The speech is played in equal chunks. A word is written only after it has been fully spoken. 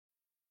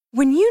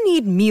When you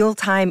need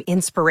mealtime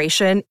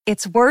inspiration,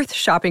 it's worth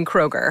shopping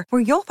Kroger,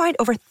 where you'll find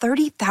over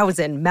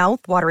 30,000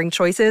 mouth-watering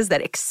choices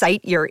that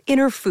excite your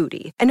inner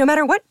foodie. And no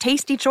matter what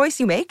tasty choice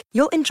you make,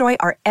 you'll enjoy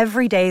our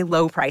everyday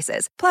low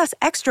prices, plus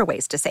extra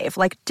ways to save,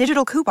 like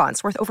digital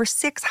coupons worth over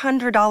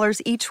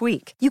 $600 each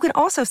week. You can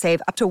also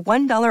save up to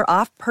 $1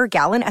 off per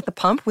gallon at the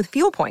pump with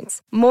fuel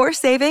points. More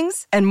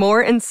savings and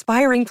more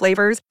inspiring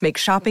flavors make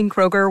shopping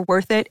Kroger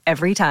worth it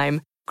every time.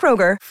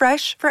 Kroger,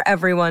 fresh for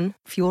everyone.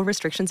 Fuel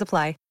restrictions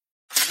apply.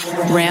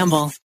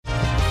 Ramble.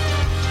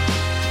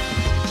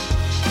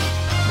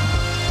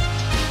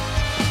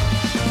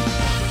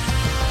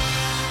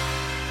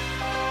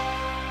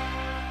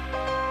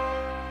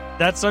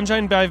 That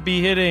Sunshine I've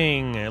be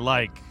hitting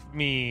like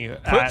me.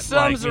 Put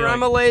some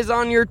Zaremalays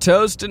on your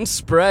toast and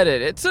spread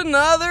it. It's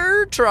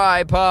another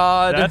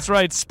tripod. That's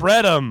right.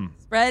 Spread them.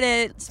 Spread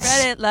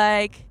it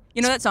like,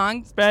 you know that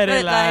song? Spread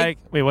it like.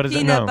 Wait, what is it?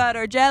 Peanut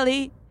butter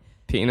jelly.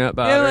 Peanut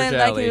butter jelly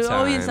like you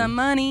owe you time. some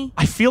money.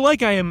 I feel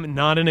like I am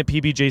not in a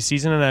PBJ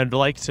season, and I'd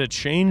like to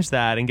change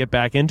that and get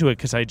back into it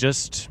because I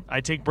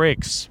take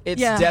breaks. It's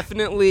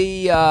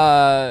definitely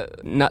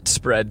nut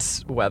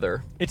spreads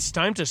weather. It's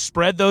time to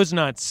spread those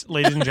nuts,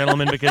 ladies and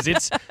gentlemen, because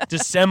it's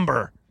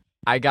December.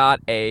 I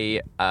got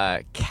a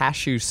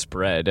cashew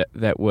spread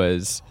that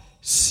was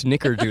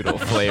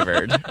snickerdoodle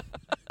flavored.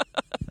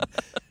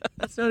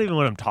 That's not even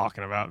what I'm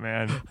talking about,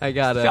 man. I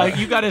got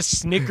you got a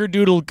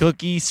snickerdoodle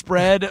cookie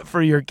spread for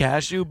your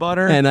cashew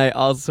butter? And I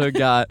also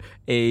got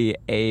a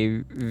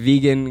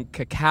vegan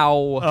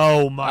cacao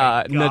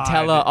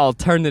Nutella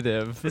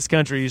alternative. This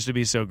country used to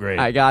be so great.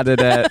 I got it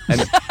at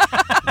an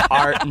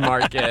art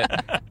market.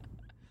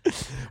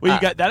 Well, you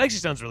got that actually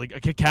sounds really good.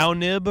 A cacao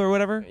nib or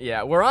whatever?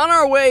 Yeah, we're on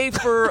our way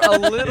for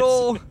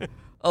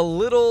a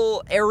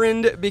little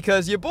errand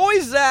because your boy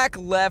Zach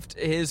left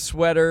his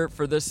sweater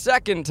for the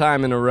second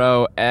time in a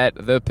row at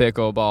the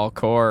pickleball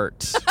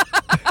court.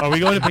 Are we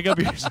going to pick up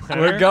your sweater?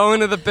 We're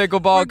going to the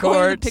pickleball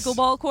court.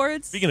 Pickleball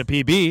courts. Speaking of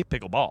PB,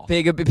 pickleball.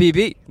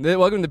 PB.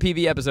 Welcome to the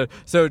PB episode.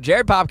 So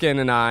Jared Popkin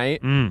and I,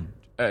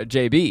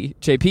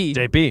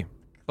 JP,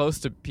 close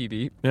to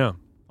PB. Yeah,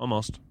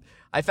 almost.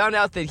 I found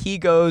out that he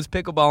goes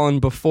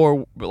pickleballing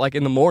before, like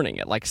in the morning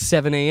at like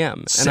 7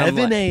 a.m.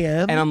 7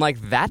 a.m.? And I'm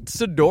like,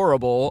 that's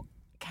adorable.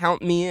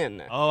 Count me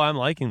in. Oh, I'm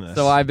liking this.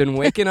 So I've been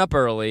waking up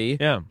early,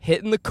 yeah,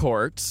 hitting the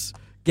courts,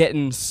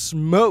 getting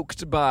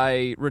smoked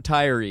by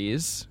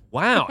retirees.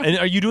 Wow. And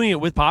are you doing it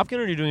with Popkin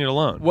or are you doing it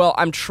alone? Well,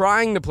 I'm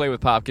trying to play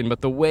with Popkin,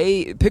 but the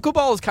way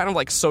pickleball is kind of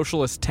like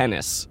socialist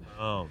tennis.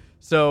 Oh.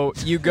 So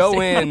you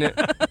go in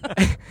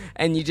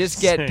and you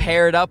just get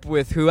paired up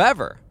with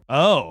whoever.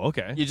 Oh,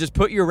 okay. You just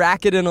put your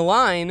racket in a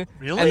line,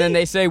 really? And then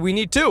they say, we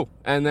need two.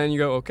 And then you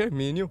go, okay,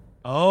 me and you.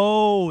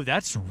 Oh,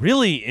 that's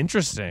really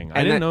interesting.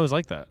 I didn't know it was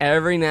like that.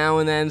 Every now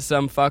and then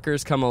some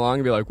fuckers come along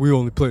and be like, we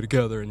only play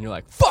together. And you're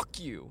like,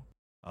 fuck you.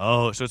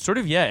 Oh, so it's sort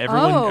of,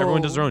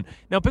 everyone does their own.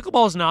 Now,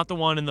 pickleball is not the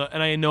one and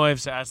I know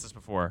I've asked this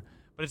before,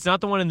 but it's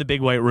not the one in the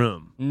big white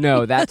room.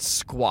 No, that's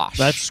squash.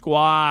 That's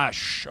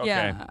squash. Okay.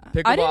 Yeah.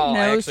 Pickleball, I didn't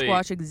know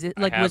squash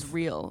was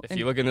real. If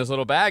you look in this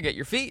little bag at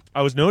your feet.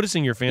 I was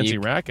noticing your fancy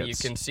rackets. You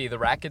can see the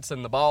rackets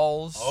and the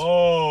balls.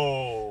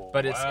 Oh,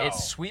 but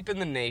it's sweeping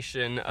the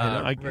nation.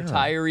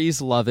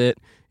 Retirees love it.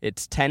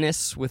 It's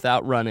tennis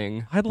without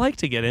running. I'd like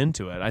to get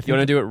into it. You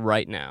want to do it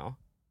right now?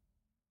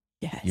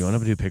 Yes. You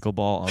want to do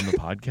pickleball on the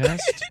podcast?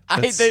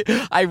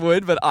 I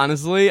would, but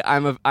honestly,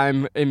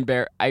 I'm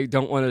embarrassed. I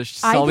don't want to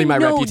sully my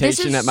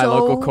reputation at my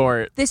local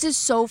court. This is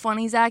so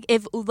funny, Zach.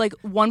 If like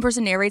one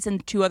person narrates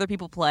and two other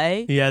people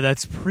play. Yeah,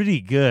 that's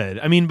pretty good.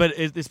 I mean, but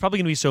it's probably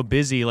going to be so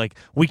busy. Like,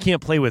 we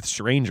can't play with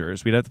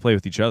strangers. We'd have to play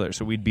with each other,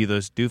 so we'd be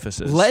those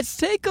doofuses. Let's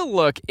take a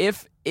look.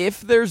 If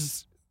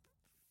there's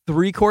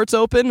 3 courts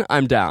open,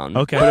 I'm down.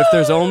 Okay. But if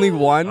there's only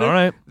one, all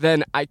right,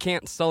 then I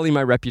can't sully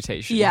my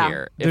reputation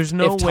here. There's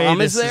no way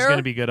this is going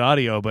to be good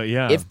audio, but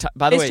yeah.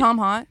 By the way, is Tom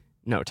hot?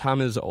 No, Tom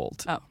is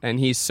old. Oh. And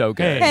he's so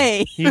good.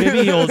 Hey.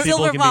 Maybe old people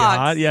Silver can Fox. be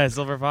hot. Yeah,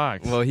 Silver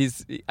Fox. Well,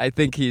 I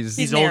think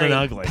he's old and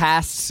ugly.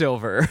 Past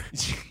silver.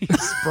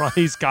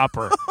 He's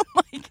copper. Oh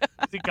my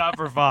God. The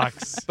copper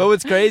fox. But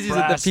what's crazy is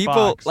that the Brass people,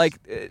 fox.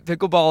 like,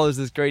 pickleball is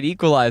this great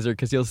equalizer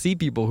because you'll see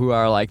people who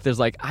are like, there's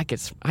like, I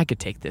could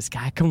take this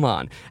guy, come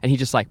on. And he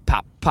just like,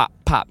 pop, pop,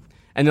 pop.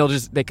 And they'll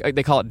just, they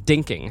call it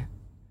dinking.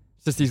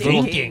 It's just these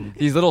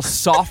little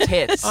soft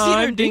hits.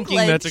 I'm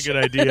dinking, that's a good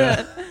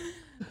idea.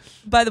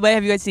 By the way,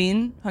 have you guys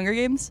seen Hunger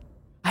Games?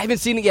 I haven't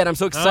seen it yet. I'm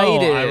so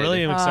excited. Oh, I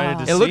really am excited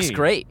to see. It looks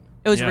great.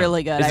 It was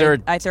really good.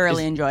 I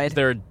thoroughly enjoyed. Is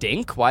there a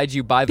dink? Why'd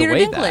you buy the Peter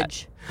way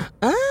Dinklage.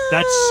 that?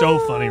 That's so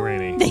funny,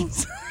 Rainey.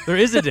 Thanks. There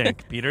is a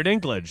dink. Peter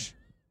Dinklage.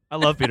 I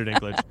love Peter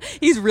Dinklage.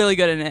 He's really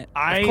good in it.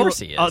 Of course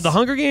he is. The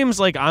Hunger Games,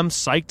 like, I'm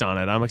psyched on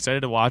it. I'm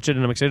excited to watch it,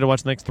 and I'm excited to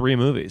watch the next 3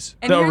 movies.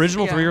 And the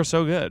original 3 are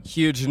so good.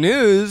 Huge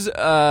news.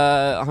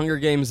 Hunger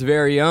Games'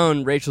 very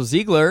own Rachel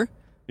Ziegler.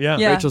 Yeah.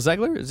 Rachel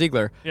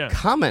Ziegler Yeah.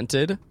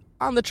 commented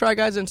on the Try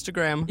Guys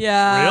Instagram.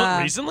 Yeah.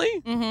 Real? Recently?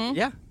 Mm-hmm.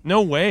 Yeah.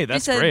 No way.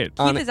 That's She said great.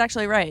 Keith is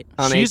actually right.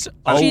 She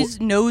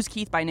knows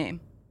Keith by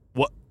name.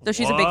 What? So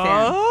she's a big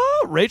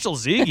fan. Rachel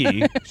Ziege.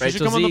 She should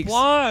Rachel come on the Ziegs.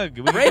 plug.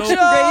 We Rachel!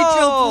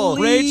 go-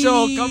 please.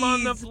 Rachel, come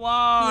on the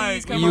plug.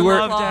 Please come We on would the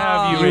love to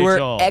have you, You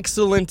Rachel. were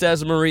excellent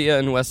as Maria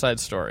in West Side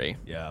Story.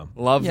 Yeah.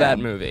 Love Yeah. that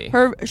movie.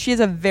 She has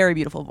a very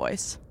beautiful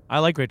voice. I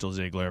like Rachel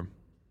Ziegler.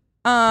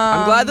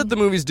 I'm glad that the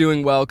movie's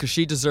doing well because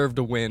she deserved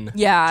a win.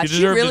 Yeah, She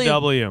deserved really. a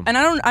W. And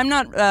I'm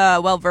not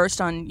well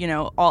versed on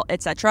all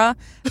etc.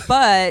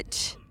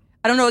 But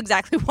I don't know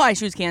exactly why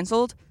she was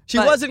canceled. She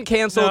but- wasn't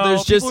canceled. No,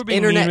 There's people just were being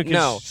internet. mean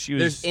because No, she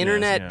was- there's yes,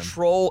 internet yeah.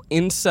 troll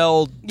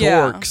incel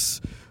Yeah.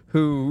 dorks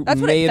who That's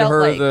what it made felt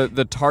her like.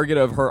 the target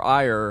of her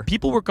ire.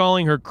 People were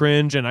calling her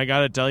cringe, and I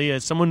gotta tell you,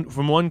 as someone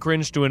from one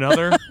cringe to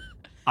another,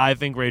 I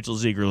think Rachel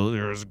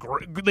Ziegler is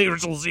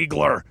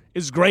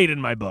great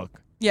in my book.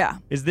 Yeah.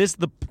 Is this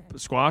the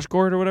squash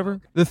court or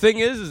whatever? The thing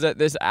is that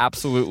this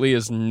absolutely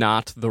is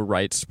not the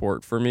right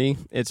sport for me.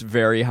 It's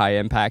very high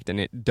impact and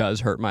it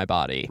does hurt my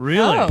body.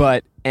 Really? Oh.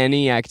 But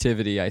any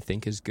activity I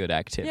think is good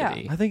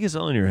activity. I think it's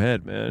all in your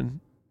head, man.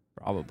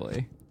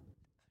 Probably.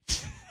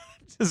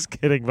 Just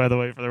kidding, by the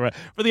way,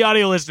 for the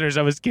audio listeners,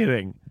 I was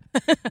kidding.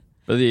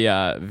 For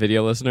the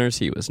video listeners,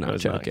 he was not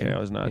joking. I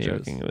was not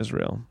joking. It was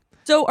real.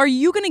 So are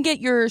you gonna get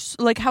your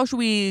how should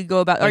we go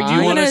about? Are Do you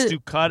you want gonna? us to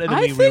cut and then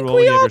I we think re-roll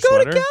we you all your go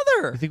sweater?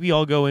 together. I think we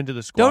all go into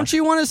the squash. Don't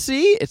you want to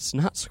see? It's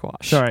not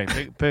squash. Sorry,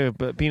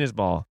 penis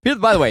ball.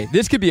 By the way,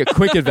 this could be a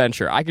quick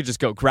adventure. I could just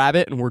go grab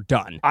it and we're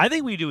done. I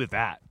think we do with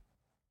that.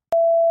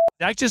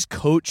 Zach just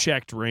coat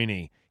checked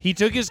Rainey. He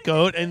took his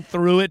coat and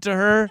threw it to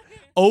her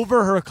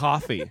over her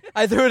coffee.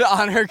 I threw it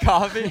on her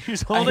coffee. He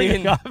was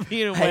holding a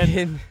coffee and it I went.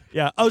 didn't.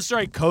 Yeah. Oh,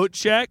 sorry. Coat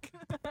check.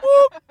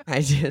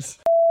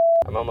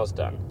 I'm almost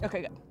done.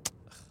 Okay, good.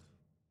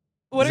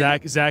 What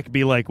Zach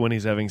be like when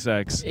he's having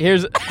sex.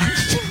 Here's.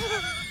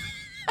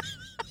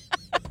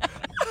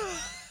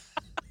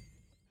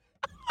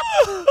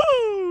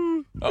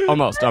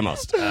 Almost.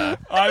 I'm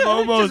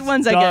almost Just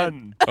 1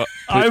 second. done.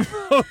 I'm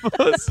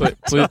almost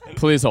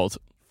Please hold.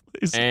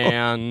 Please.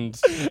 And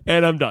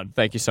And I'm done.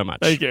 thank you so much.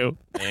 Thank you.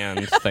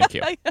 And thank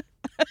you.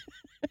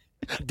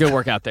 Good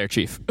work out there,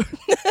 Chief.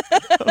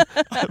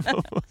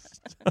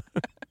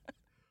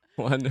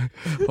 One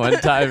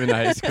time in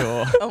high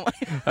school,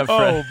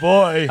 Oh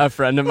boy. a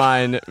friend of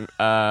mine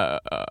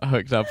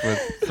hooked up with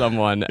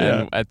someone,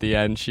 and at the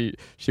end, she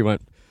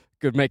went,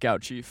 "Good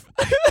makeout, Chief,"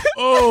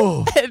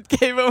 Oh, and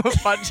gave him a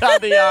punch on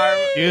the arm.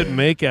 good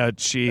makeout,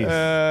 chief.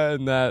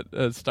 And that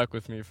stuck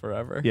with me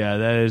forever. Yeah,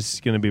 that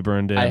is gonna be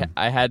burned in.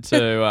 I had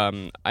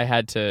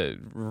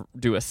to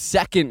do a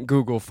second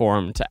Google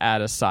form to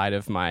add a side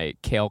of my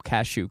kale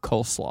cashew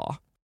coleslaw.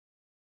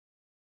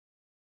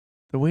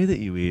 The way that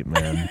you eat,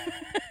 man,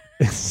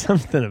 it's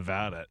something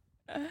about it.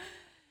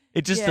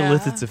 It just Yeah.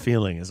 elicits a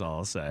feeling, is all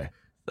I'll say.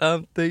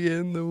 Something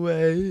in the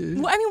way.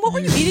 Well, I mean, what were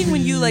you eating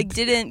when you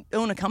didn't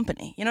own a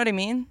company? You know what I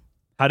mean?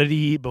 How did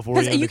he eat before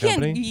he Because owned you the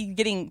company? can't be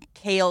getting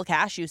kale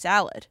cashew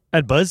salad.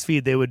 At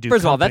BuzzFeed, they would do.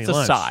 First of all, company that's a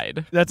lunch.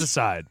 side. That's a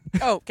side.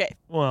 Oh, okay.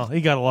 Well,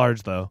 he got a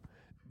large though.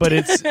 But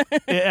it's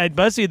at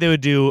BuzzFeed they would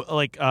do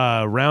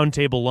round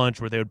table lunch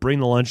where they would bring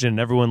the lunch in and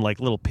everyone like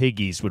little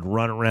piggies would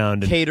run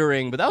around and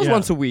Catering, but that was Yeah.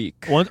 once a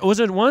week.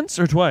 Was it once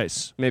or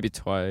twice? Maybe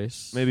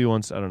twice. Maybe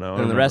once. I don't know.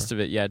 And the rest of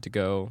it, you had to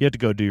go you have to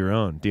go do your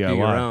own DIY. do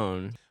your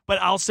own.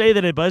 But I'll say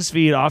that at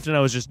BuzzFeed, often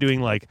I was just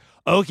doing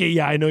okay,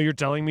 yeah, I know you're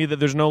telling me that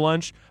there's no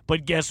lunch,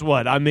 but guess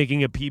what? I'm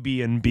making a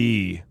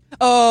PB&B.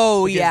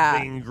 Oh, Because yeah.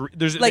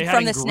 they had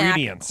From the snack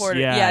ingredients. quarter.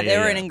 Yeah, they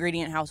were an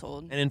ingredient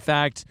household. And in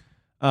fact,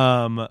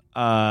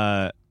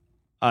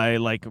 I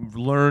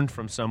learned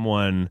from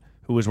someone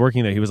who was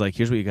working there. He was like,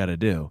 "Here's what you got to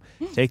do: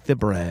 take the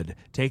bread,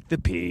 take the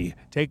P,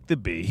 take the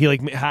B." He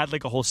had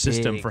a whole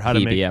system for how to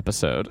PB make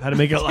episode. how to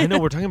make it. I know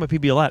we're talking about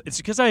PB a lot. It's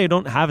because I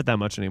don't have it that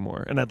much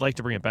anymore, and I'd like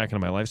to bring it back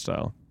into my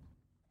lifestyle.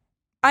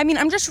 I mean,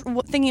 I'm just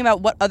thinking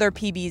about what other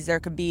PBs there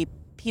could be.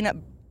 Peanut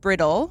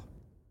brittle.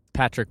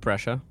 Patrick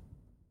Brescia.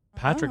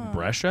 Patrick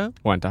Brescia.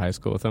 Went to high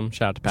school with him.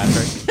 Shout out to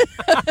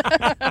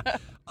Patrick.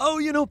 Oh,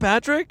 you know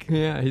Patrick?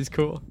 Yeah, he's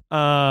cool. He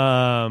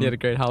had a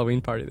great Halloween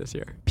party this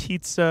year.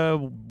 Pizza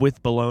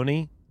with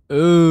bologna.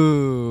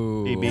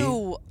 Ooh. PB.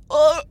 Ew.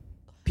 I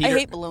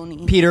hate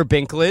bologna. Peter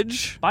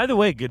Dinklage. By the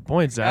way, good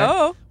point, Zach.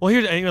 Oh. Well,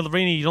 here's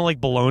Rainey. You don't like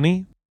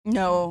bologna?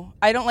 No,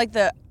 I don't like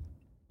the.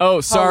 Oh,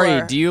 sorry.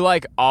 Color. Do you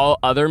like all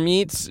other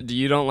meats? Do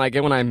you don't like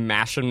it when I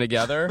mash them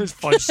together? It's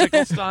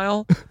fudgesicle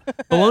style.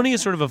 Bologna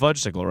is sort of a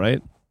fudgesicle,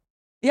 right?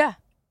 Yeah.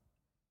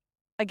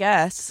 I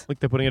guess.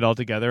 Like they're putting it all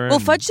together. Well,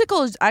 and-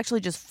 fudgesicle is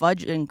actually just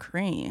fudge and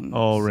cream.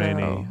 Oh, so-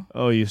 Rainey.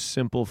 Oh, you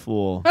simple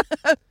fool.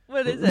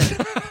 What is it?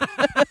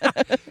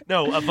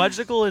 No, a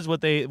fudgesicle is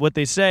what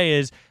they say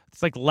is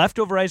it's like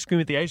leftover ice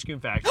cream at the ice cream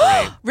factory.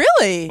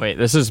 Really? Wait,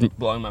 this is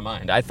blowing my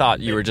mind. I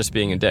thought you were just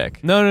being a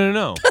dick.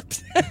 No.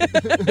 This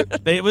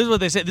is what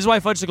they say. This is why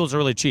fudgesicles are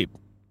really cheap.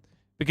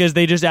 Because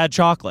they just add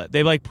chocolate.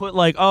 They put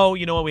oh,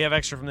 you know what, we have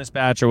extra from this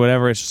batch or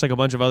whatever. It's just like a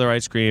bunch of other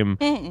ice cream,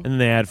 and then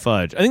they add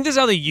fudge. I think this is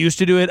how they used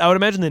to do it. I would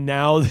imagine that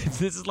now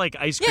this is like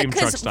ice Yeah, cream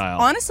truck because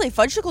style. honestly,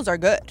 fudgesicles are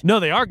good. No,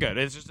 they are good.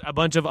 It's just a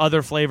bunch of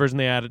other flavors, and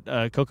they add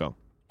cocoa.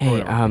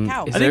 Hey,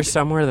 Cow. is I there think-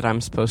 somewhere that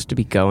I'm supposed to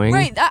be going?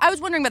 Right. I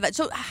was wondering about that.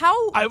 So how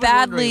I was wondering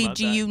badly about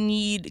do that. you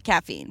need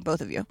caffeine,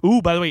 both of you?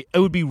 Ooh, by the way, it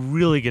would be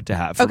really good to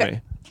have for Okay.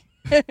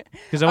 me.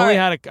 Because I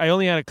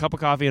only had a cup of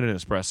coffee and an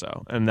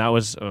espresso, and that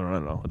was I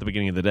don't know, at the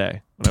beginning of the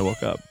day when I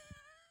woke up.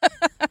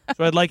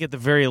 So I'd like at the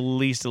very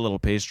least a little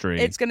pastry,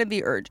 It's going to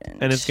be urgent.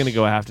 and it's going to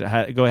go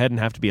go ahead and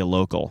have to be a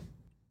local.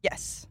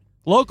 Yes.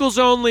 Locals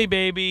only,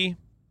 baby.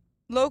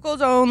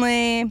 Locals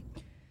only.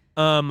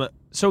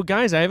 So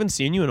guys, I haven't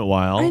seen you in a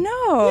while. I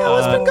know. Yeah,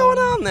 what's been going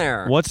on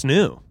there? What's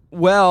new?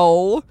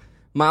 Well,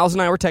 Miles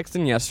and I were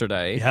texting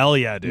yesterday Hell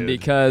yeah, dude.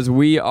 because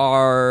we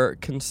are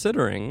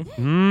considering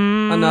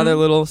another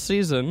little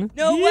season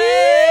No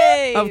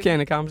way. of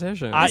Candid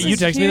Competition. You is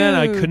texted me that, and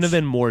I huge. couldn't have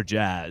been more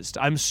jazzed.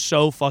 I'm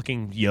so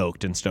fucking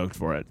yoked and stoked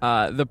for it.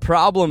 The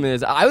problem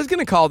is, I was going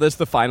to call this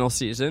the final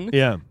season.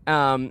 Yeah.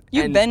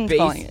 You've and been based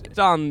calling it.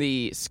 on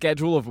the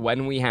schedule of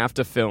when we have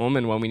to film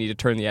and when we need to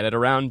turn the edit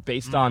around,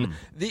 based on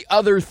the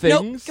other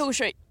things. Nope. Go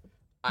straight.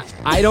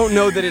 I don't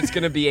know that it's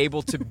going to be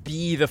able to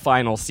be the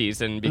final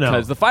season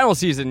because No. the final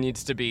season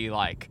needs to be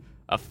like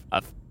a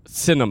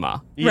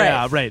cinema.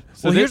 Yeah, right.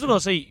 So Well, here's thi- what I'll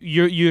say.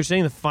 You're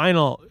saying the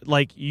final,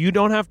 like, you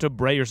don't have to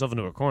break yourself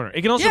into a corner.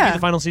 It can also be Yeah. the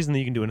final season that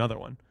you can do another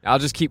one. I'll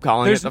just keep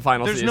calling it the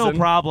final there's season. no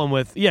problem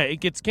with, yeah, it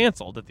gets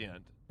canceled at the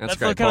end. That's a That's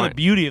great kind of point.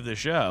 the beauty of the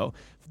show.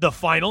 The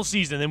final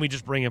season, then we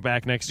just bring it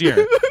back next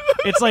year.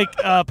 It's like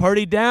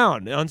Party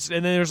Down. And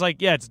then there's like,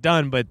 yeah, it's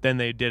done, but then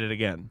they did it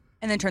again.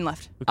 And then turn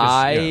left.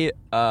 Because,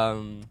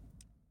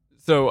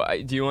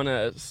 Do you want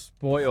to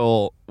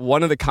spoil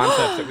one of the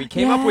concepts that we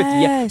came up with?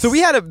 Yeah. Yes. So we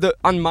had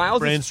on Miles'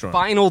 Brainstorm.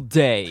 final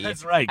day.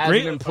 That's right. As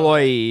Great. an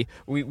employee,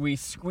 we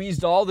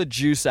squeezed all the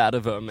juice out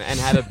of him and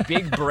had a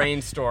big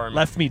brainstorm.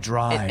 left me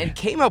dry. and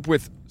came up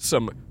with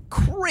some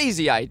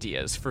crazy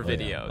ideas for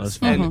videos. That's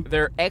fun. And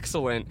they're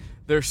excellent.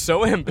 They're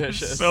so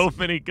ambitious. so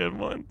many good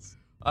ones.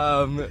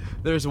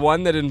 There's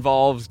one that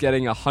involves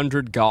getting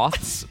 100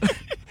 goths.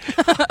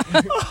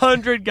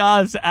 100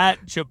 goths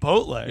at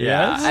Chipotle.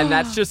 Yes? And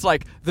that's just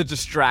like the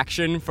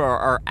distraction for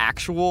our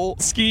actual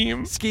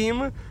Scheme.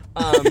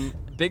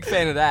 Big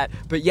fan of that.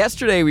 But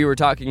yesterday we were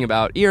talking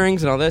about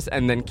earrings and all this,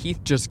 and then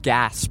Keith just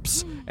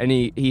gasps and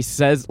he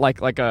says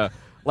like a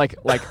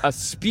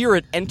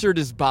spirit entered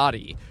his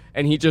body,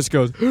 and he just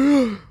goes,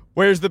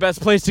 "Where's the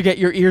best place to get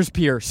your ears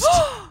pierced?"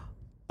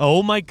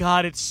 Oh my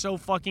God, it's so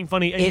fucking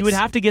funny. And you would It's-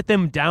 have to get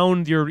them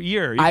down your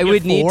ear. You I could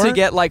would get need 4 to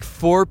get like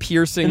 4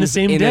 piercings in the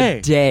same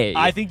a day.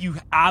 I think you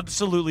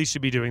absolutely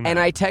should be doing that. And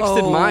I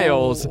texted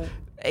Miles,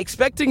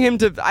 expecting him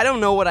to. I don't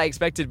know what I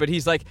expected, but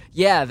he's like,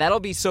 "Yeah, that'll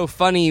be so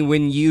funny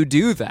when you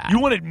do that." You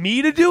wanted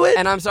me to do it?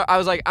 And I'm sorry. I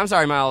was like, "I'm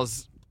sorry,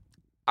 Miles.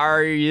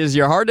 Is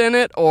your heart in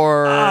it,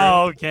 or?"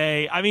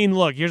 Okay. I mean,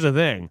 look, here's the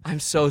thing. I'm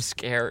so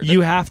scared.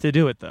 You have to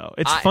do it, though.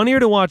 It's funnier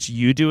to watch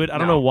you do it. I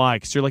don't No. know why,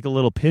 because you're like a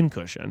little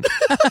pincushion.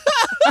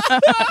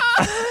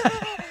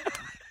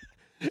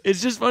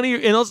 It's just funny.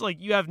 And also, like,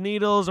 you have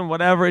needles and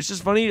whatever. It's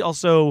just funny.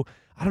 Also,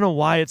 I don't know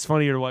why it's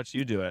funnier to watch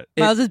you do it.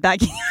 Miles is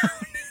backing out.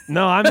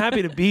 No, I'm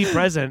happy to be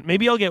present.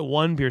 Maybe I'll get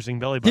one piercing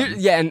belly button.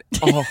 Yeah, and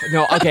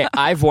no, okay.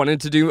 I've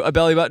wanted to do a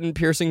belly button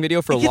piercing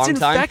video for a It gets long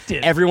time.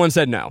 infected. Everyone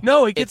said no.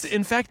 No, it gets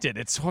infected.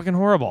 It's fucking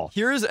horrible.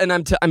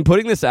 I'm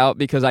putting this out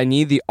because I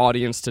need the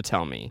audience to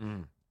tell me.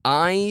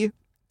 I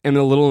am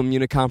a little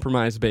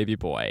immunocompromised baby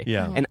boy.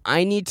 Yeah. And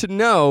I need to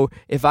know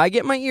if I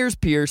get my ears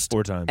pierced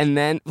 4 times. and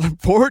then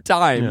 4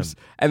 times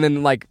and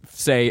then like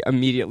say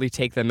immediately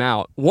take them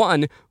out.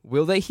 1,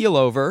 will they heal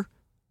over?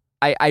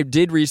 I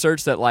did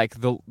research that like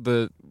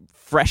the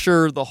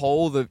fresher the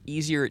hole, the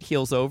easier it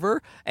heals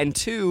over. And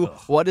 2,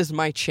 what is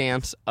my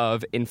chance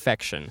of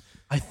infection?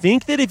 I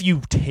think that if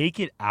you take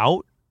it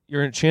out,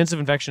 your chance of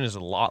infection is a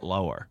lot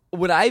lower.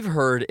 What I've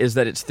heard is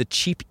that it's the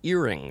cheap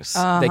earrings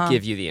that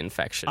give you the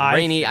infection.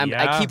 Rainey,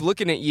 I keep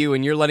looking at you,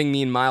 and you're letting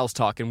me and Miles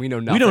talk, and we know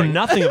nothing. We know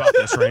nothing about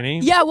this, Rainey.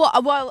 Yeah,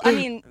 well, I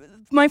mean,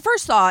 my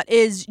first thought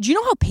is, do you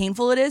know how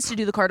painful it is to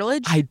do the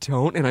cartilage? I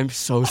don't, and I'm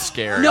so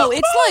scared. No,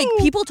 it's like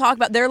people talk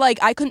about. They're like,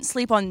 I couldn't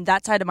sleep on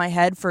that side of my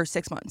head for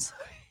 6 months.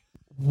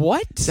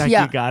 What? Zach,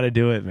 Yeah. you gotta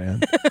do it,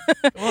 man.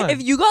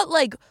 If you got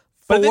like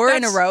But 4 in a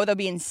that's- row, that'd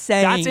be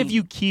insane. That's if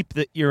you keep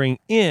the earring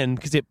in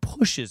because it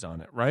pushes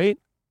on it, right?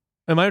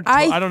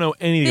 I don't know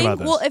anything about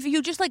this. Well, if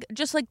you just like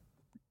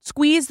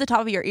squeeze the top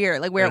of your ear,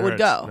 like where It it would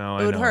hurts. go, No,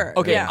 it I would know. hurt.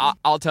 Okay, Yeah.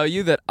 I'll tell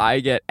you that I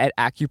get at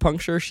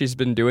acupuncture. She's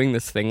been doing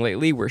this thing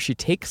lately where she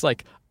takes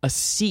like a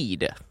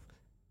seed.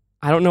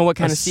 I don't know what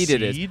kind A of seed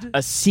it is. seed?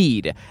 A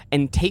seed,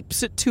 and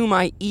tapes it to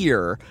my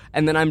ear,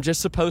 and then I'm just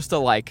supposed to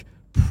like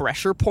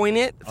pressure point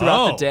it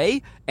throughout the Oh.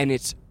 day, and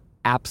it's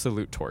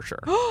absolute torture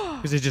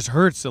Because it just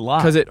hurts a lot.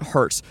 because it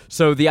hurts.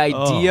 So the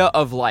idea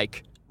of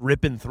like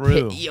ripping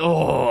through.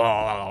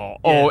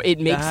 it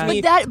makes that-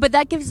 me. But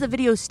that gives the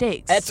video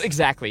stakes. That's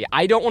exactly.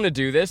 I don't want to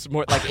do this.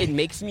 More like it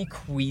makes me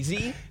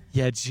queasy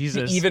Yeah, to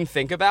Jesus. even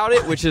think about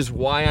it, which is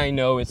why I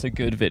know it's a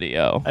good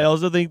video. I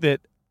also think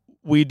that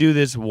we do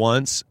this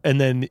once and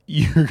then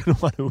you're gonna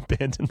want to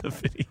abandon the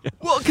video.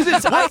 Well, because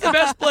it's What's the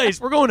best place?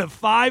 We're going to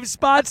 5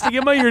 spots to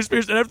get my ears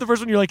pierced, and after the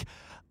first one, you're like,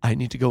 I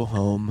need to go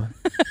home.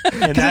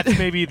 And that's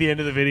maybe the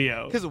end of the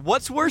video. Because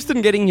what's worse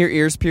than getting your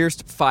ears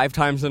pierced 5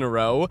 times in a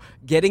row?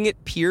 Getting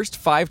it pierced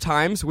 5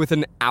 times with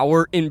an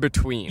hour in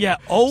between. Yeah,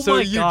 oh so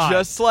my you God.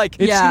 just like...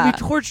 It's Yeah. going to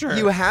be torture.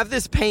 You have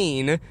this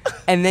pain,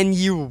 and then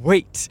you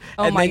wait,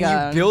 Oh and my then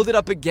God. you build it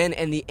up again,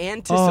 and the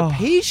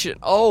anticipation.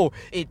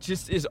 It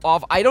just is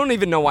off. I don't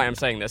even know why I'm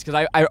saying this,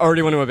 because I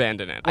already want to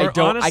abandon it. Or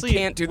honestly, I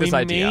can't do this we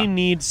idea. may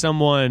need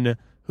someone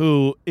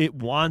who it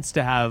wants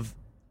to have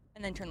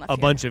And then turn left a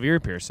here. bunch of ear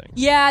piercing.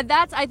 Yeah,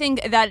 I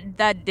think that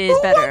is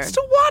Who better. wants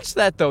to watch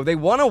that, though? They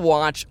want to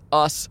watch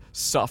us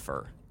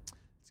suffer.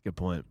 That's a good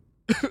point.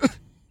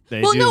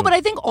 They Well, do. no, but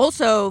I think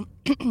also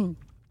the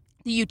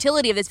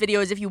utility of this video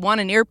is if you want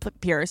an ear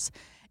pierce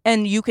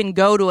and you can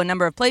go to a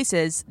number of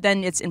places,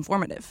 then it's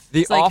informative.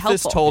 The It's, like,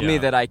 office helpful. told me Yeah.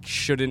 that I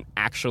shouldn't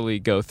actually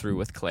go through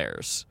with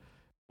Claire's.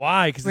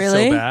 Why? Because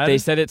Really? it's so bad? They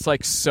said it's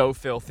like so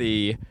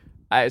filthy.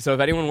 So if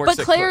anyone works But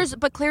at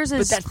Claire's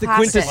is that's the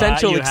classic.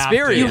 quintessential You have to.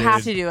 experience. You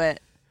have to do it.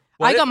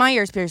 What I if- got my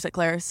ears pierced at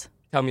Claire's.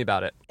 Tell me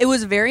about it. It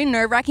was very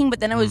nerve-wracking, but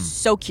then it was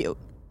so cute.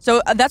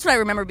 So that's what I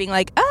remember being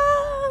like,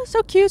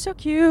 so cute, so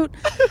cute.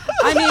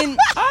 I mean,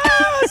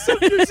 so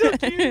cute, so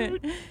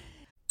cute.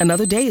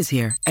 Another day is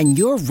here, and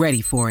you're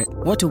ready for it.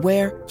 What to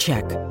wear?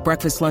 Check.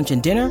 Breakfast, lunch,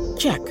 and dinner?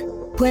 Check.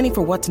 Planning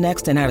for what's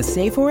next and how to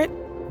save for it?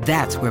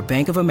 That's where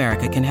Bank of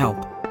America can help.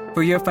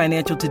 For your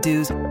financial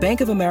to-dos,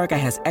 Bank of America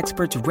has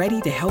experts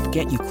ready to help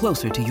get you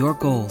closer to your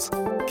goals.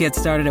 Get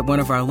started at one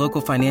of our local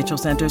financial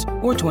centers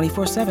or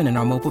 24/7 in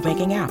our mobile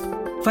banking app.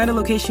 Find a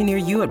location near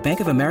you at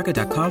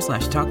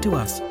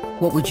bankofamerica.com/talktous.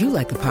 What would you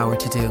like the power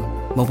to do?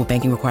 Mobile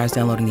banking requires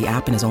downloading the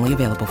app and is only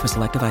available for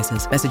select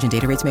devices. Message and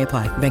data rates may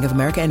apply. Bank of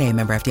America N.A.,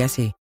 member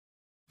FDIC.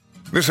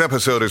 This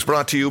episode is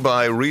brought to you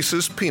by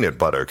Reese's Peanut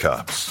Butter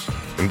Cups.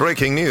 In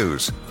breaking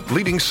news,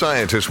 leading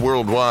scientists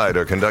worldwide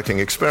are conducting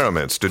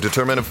experiments to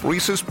determine if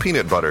Reese's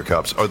Peanut Butter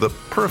Cups are the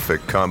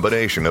perfect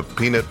combination of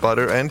peanut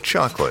butter and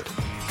chocolate.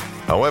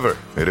 However,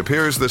 it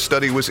appears the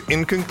study was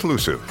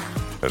inconclusive,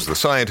 as the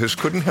scientists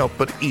couldn't help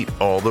but eat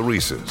all the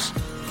Reese's.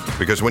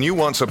 Because when you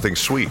want something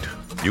sweet,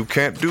 you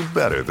can't do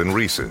better than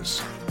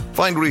Reese's.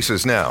 Find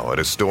Reese's now at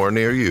a store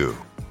near you.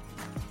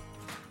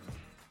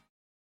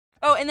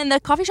 oh, and then the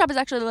coffee shop is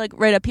actually like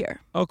right up here.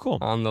 Oh, cool.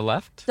 On the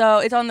left? So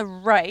it's on the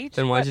right.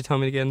 Then why'd you tell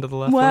me to get into the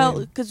left Well,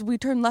 lane? because we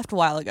turned left a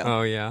while ago.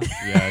 Oh, yeah.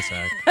 Yeah,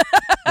 Zach.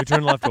 We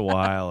turned left a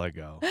while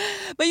ago.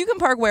 But you can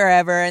park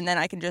wherever, and then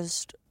I can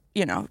just,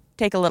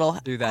 take a little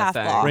Do that half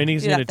thing. block.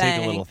 Rainey's do going to that take a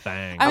thing. little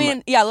thing. I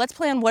mean, yeah, let's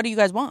plan. What do you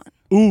guys want?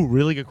 Ooh,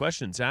 really good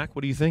question. Zach,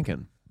 what are you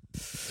thinking?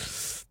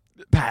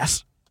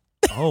 Pass.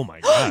 Oh, my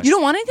gosh. You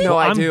don't want anything? No,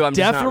 I I'm do. I'm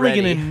just not definitely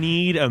ready. going to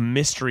need a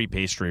mystery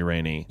pastry,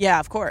 Rainey. Yeah,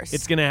 of course.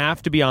 It's going to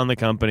have to be on the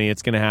company.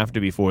 It's going to have to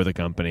be for the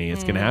company.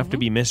 It's going to have to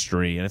be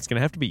mystery, and it's going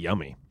to have to be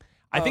yummy.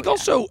 I think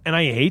also, and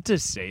I hate to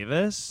say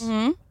this,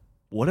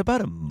 what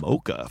about a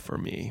mocha for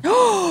me?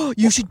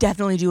 You should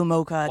definitely do a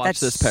mocha. Watch That's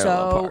this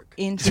parallel so park.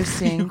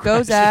 interesting.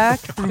 Go, Zach.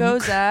 Go,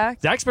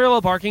 Zach. Zach's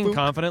parallel parking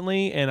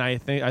confidently, and I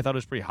thought it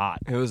was pretty hot.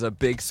 It was a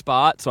big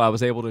spot, so I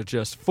was able to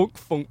just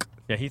funk.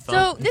 Yeah, he So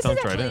thought. this is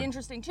actually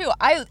interesting too.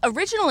 I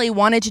originally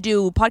wanted to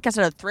do a podcast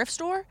at a thrift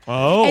store,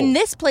 Oh, and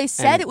this place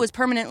said And- it was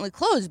permanently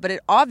closed, but it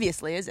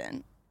obviously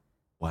isn't.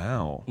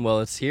 wow!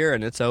 Well, it's here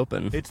and it's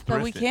open. It's So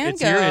we thrifting. can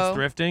it's here. It's go.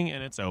 thrifting,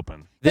 and it's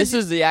open. This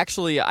is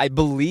I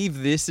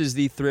believe this is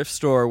the thrift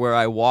store where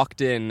I walked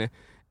in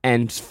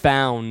and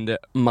found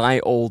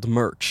my old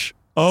merch.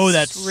 Oh,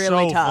 that's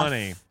really so tough.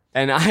 funny.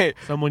 And I,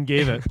 Someone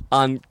gave it.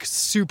 on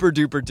super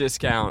duper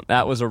discount,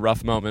 that was a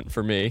rough moment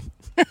for me.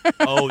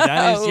 Oh,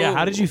 that is. Yeah.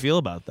 How did you feel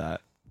about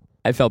that?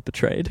 I felt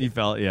betrayed. You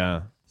felt,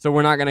 yeah. So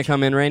we're not going to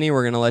come in, Rainey.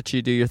 We're going to let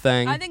you do your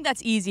thing. I think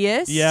that's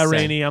easiest. Yeah,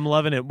 Rainey, I'm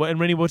loving it. And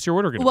Rainey, what's your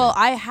order going to Well, be?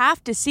 I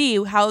have to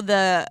see how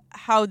the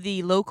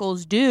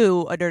locals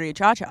do a dirty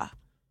cha-cha.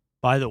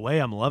 By the way,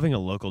 I'm loving a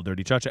local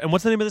dirty cha-cha. And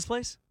what's the name of this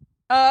place?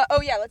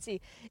 Let's see.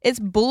 It's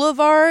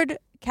Boulevard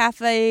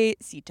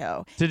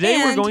Cafecito. Today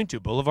we're And- going to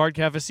Boulevard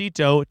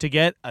Cafecito to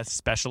get a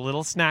special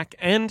little snack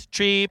and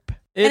cheap.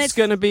 and it's it's-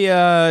 going to be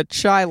a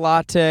chai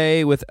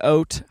latte with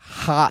oat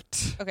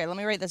hot Okay, let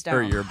me write this down.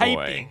 for your boy.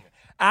 Piping.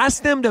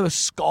 Ask them to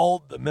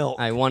scald the milk.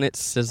 I want it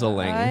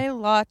sizzling. Chai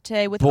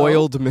latte with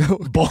Boiled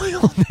milk.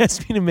 Boiled.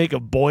 Ask me to make a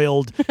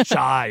boiled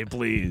chai,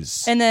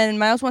 please. And then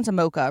Miles wants a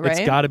mocha, right?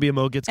 It's got to be a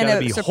mocha. It's And got to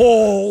a be surp-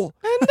 whole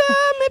And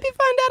maybe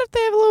find out if they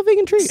have a little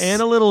vegan treat.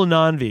 and a little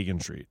non-vegan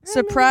treat.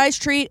 surprise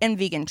treat and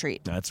vegan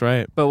treat. That's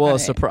right. But well, a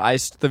Okay.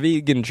 surprise. The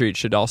vegan treat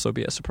should also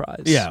be a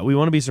surprise. Yeah, we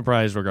want to be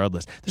surprised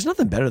regardless. There's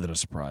nothing better than a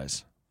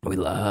surprise. We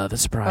love a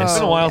surprise. It's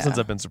been a Oh, while yeah. since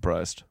I've been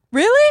surprised.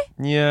 Really?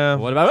 Yeah.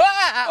 What about?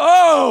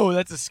 Oh,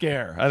 that's a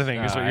scare. I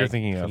think is what I you're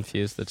thinking of.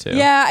 Confuse the two.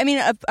 Yeah, I mean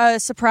a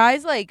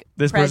surprise like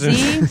This person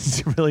Prezi.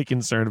 is really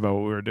concerned about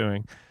what we were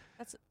doing.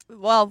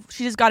 Well,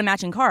 she just got a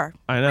matching car.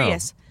 I know.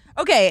 Prius.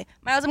 Okay,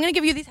 Miles, I'm gonna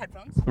give you these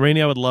headphones.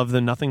 Rainey, I would love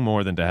nothing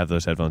more than to have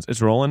those headphones.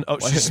 It's rolling. Oh,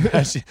 she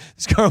smashed.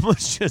 This car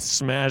almost just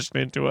smashed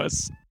into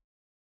us.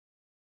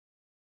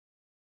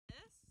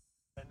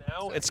 And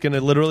now it's going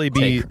to literally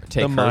be Take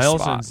the her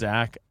Miles spot. and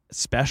Zach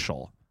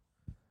special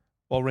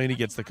while Rainey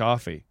gets the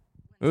coffee.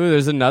 Ooh,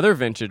 there's another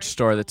vintage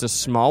store that's a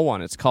small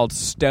one. It's called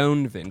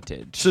Stone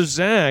Vintage. So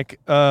Zach,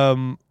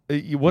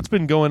 what's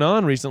been going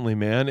on recently,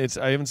 man?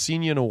 I haven't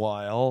seen you in a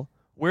while.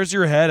 Where's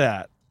your head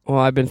at? Well,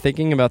 I've been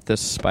thinking about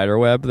this spider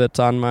web that's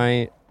on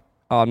my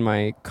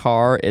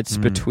car. It's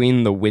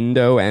between the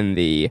window and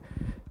the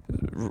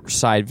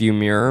side view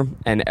mirror,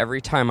 and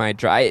every time I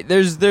drive,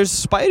 there's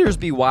spiders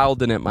be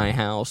wilding at my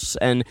house,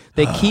 and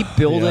they keep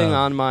building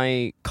on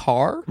my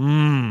car.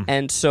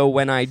 And so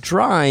when I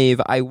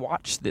drive, I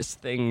watch this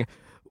thing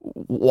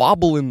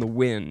wobble in the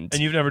wind.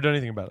 And you've never done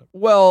anything about it?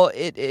 Well,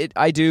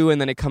 I do, and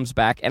then it comes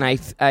back, and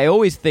I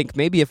always think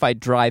maybe if I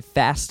drive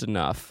fast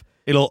enough,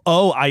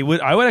 I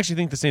would actually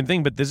think the same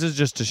thing, but this is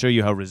just to show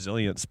you how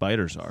resilient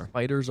spiders are.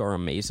 Spiders are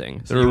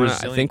amazing. They're a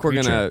resilient I think we're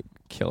creature. gonna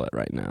kill it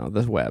right now.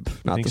 The web,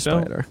 not Think the so?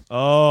 spider.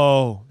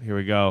 Oh, here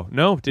we go.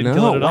 No, didn't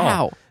kill it at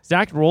wow. all.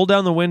 Zach, roll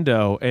down the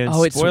window, and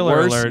Oh, it's spoiler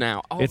worse alert,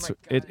 now. Oh it's my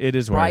God. it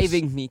is worse.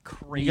 Driving me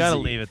crazy. You gotta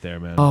leave it there,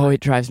 man. Oh, it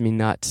drives me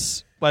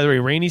nuts. By the way,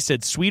 Rainey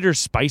said sweet or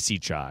spicy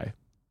chai.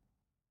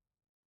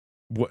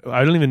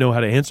 I don't even know how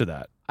to answer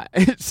that.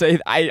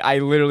 I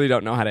literally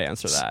don't know how to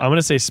answer that. I'm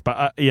gonna say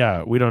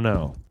yeah, we don't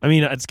know. I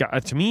mean, it's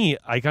got to me.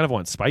 I kind of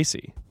want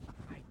spicy.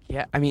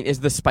 Yeah, I mean,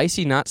 is the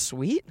spicy not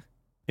sweet?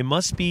 It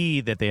must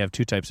be that they have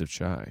two types of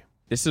chai.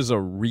 This is a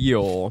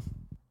real.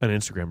 An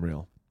Instagram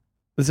reel.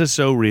 This is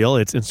so real.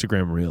 It's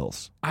Instagram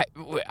reels.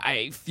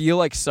 I feel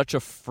like such a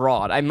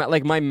fraud. I'm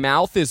like, my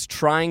mouth is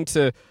trying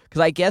to,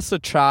 because I guess a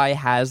chai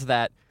has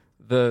that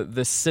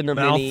the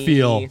cinnamon-y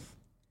Mouthfeel.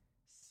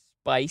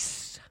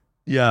 spice,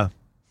 Yeah,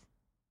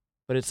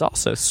 but it's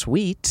also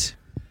sweet.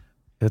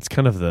 it's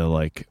kind of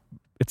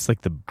it's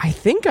like the I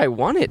think I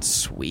want it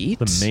sweet.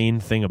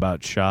 main thing about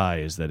chai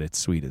is that it's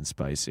sweet and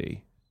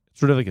spicy. It's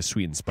sort of like a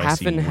sweet and spicy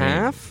Half and wing.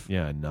 half?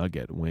 Yeah, a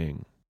nugget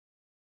wing.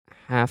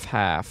 Half.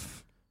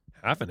 Half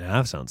and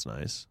half sounds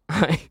nice.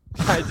 I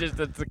just,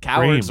 it's the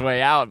coward's Cream.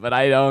 way out, but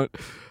I don't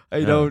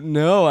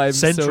know. I'm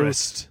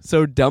Centrist.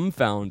 so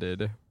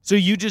dumbfounded. So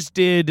you just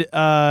did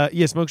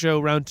Smoke Show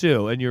round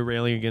 2, and you're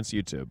railing against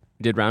YouTube.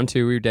 We did round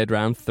 2. We did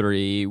round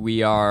 3. We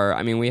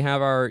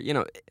have our,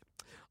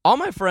 all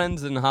my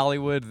friends in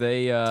Hollywood,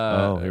 they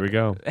here we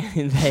go.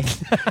 they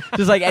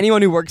just like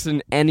anyone who works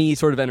in any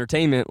sort of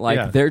entertainment,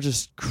 they're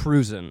just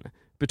cruising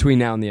between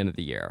now and the end of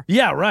the year.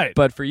 Yeah, right.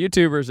 But for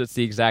YouTubers, it's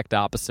the exact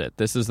opposite.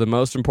 This is the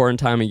most important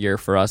time of year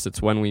for us. It's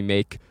when we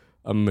make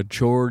a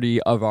majority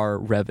of our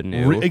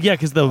revenue. Yeah,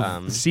 because the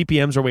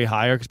CPMs are way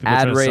higher because people are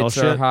Ad trying to sell rates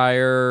shit. are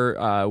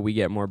higher. We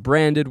get more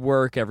branded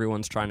work.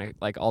 Everyone's trying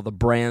to, all the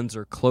brands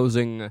are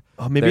closing.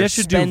 Oh, maybe their I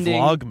should spending. do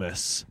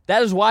Vlogmas.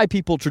 That is why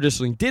people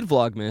traditionally did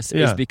Vlogmas,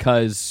 is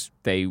because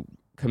they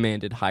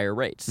commanded higher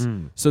rates.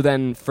 So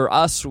then for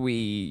us,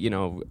 we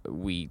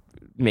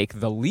make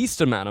the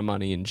least amount of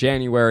money in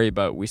January,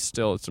 but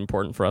it's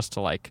important for us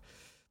to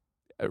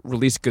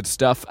release good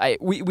stuff.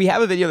 We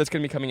have a video that's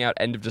going to be coming out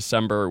end of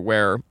December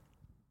where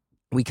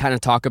we kind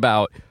of talk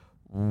about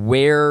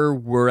where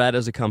we're at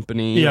as a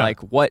company,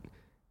 what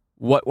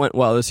went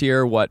well this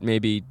year, what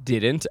maybe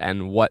didn't,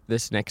 and what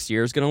this next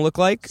year is going to look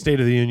like. State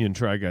of the Union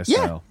Try Guy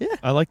style. Yeah.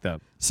 I like that.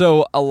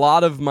 So a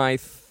lot of my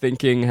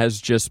thinking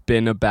has just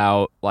been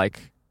about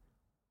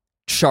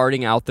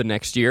charting out the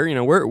next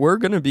year. We're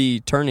going to be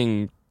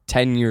turning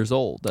 10 years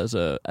old as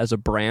a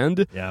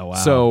brand. Yeah, wow.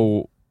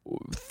 So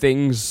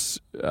things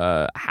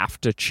have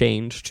to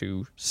change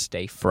to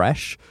stay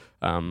fresh.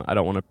 I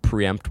don't want to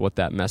preempt what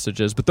that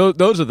message is, but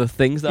those are the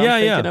things that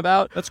I'm thinking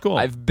about. That's cool.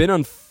 I've been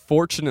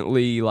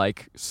unfortunately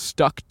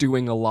stuck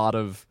doing a lot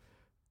of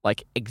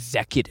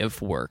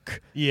executive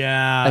work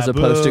as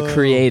opposed to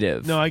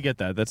creative. No, I get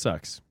that. That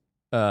sucks.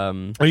 Are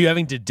Are you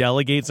having to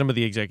delegate some of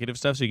the executive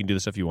stuff so you can do the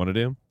stuff you want to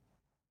do?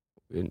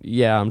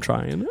 Yeah, I'm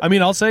trying. I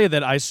mean, I'll say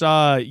that I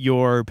saw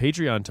your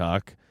Patreon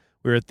talk.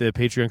 We were at the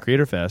Patreon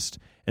Creator Fest,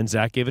 and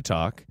Zach gave a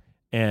talk,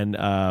 and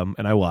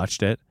I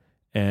watched it,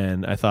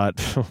 and I thought,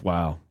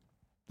 wow,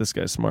 this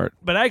guy's smart.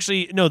 But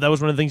actually, no, that was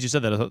one of the things you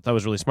said that I thought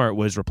was really smart,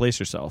 was replace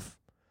yourself.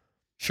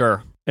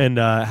 Sure. And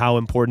how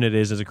important it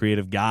is as a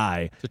creative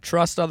guy. To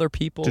trust other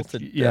people,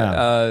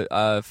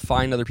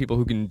 find other people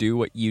who can do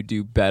what you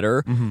do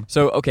better. Mm-hmm.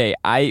 So, okay,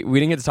 we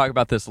didn't get to talk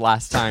about this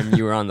last time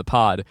you were on the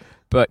pod,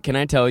 but can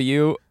I tell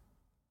you,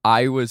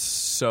 I was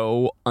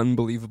so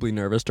unbelievably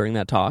nervous during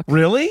that talk.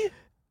 Really?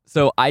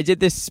 So I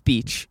did this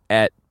speech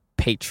at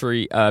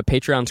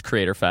Patreon's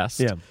Creator Fest.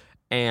 Yeah.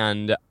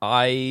 And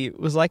I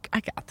was like,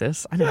 I got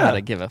this. I know how to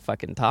give a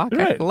fucking talk.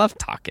 Right. I love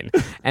talking.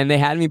 And they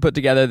had me put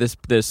together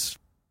this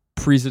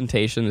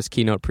presentation, this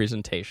keynote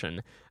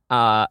presentation.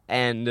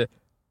 And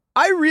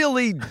I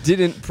really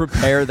didn't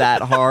prepare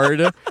that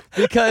hard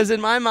because in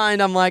my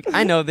mind, I'm like,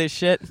 I know this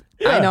shit.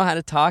 Yeah. I know how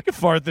to talk.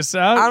 Fart this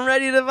out. I'm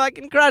ready to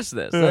fucking crush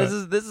this. Yeah.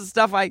 This is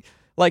stuff I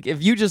like.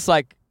 If you just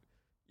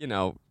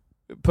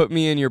put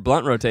me in your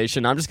blunt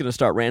rotation, I'm just gonna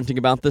start ranting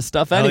about this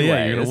stuff Hell anyway.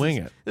 yeah, you're gonna wing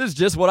it. This is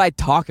just what I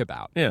talk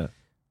about. Yeah.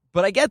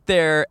 But I get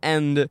there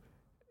and,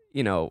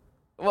 well,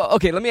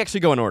 okay, let me actually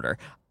go in order.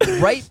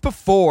 Right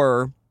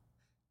before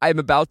I'm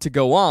about to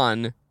go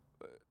on,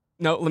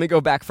 No, let me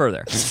go back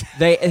further.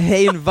 They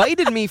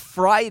invited me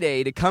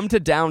Friday to come to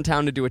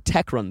downtown to do a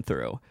tech run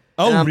through.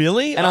 Oh,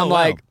 really? And I'm wow.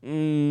 like,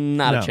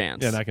 not No. a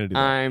chance. Yeah, not gonna do that.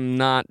 I'm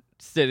not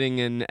sitting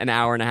in an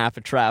hour and a half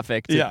of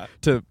traffic Yeah.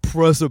 to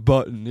press a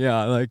button.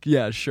 Yeah, like,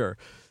 yeah, sure.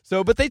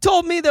 So, but they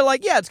told me, they're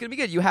like, yeah, it's going to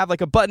be good. You have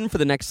like a button for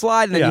the next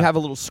slide, and then Yeah. you have a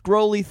little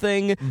scrolly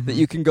thing that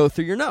you can go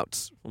through your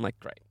notes. I'm like,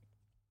 great.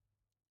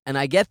 And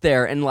I get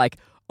there, and like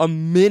a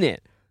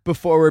minute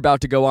before we're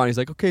about to go on, he's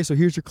like, okay, so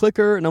here's your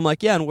clicker. And I'm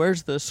like, yeah, and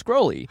where's the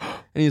scrolly?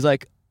 And he's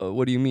like,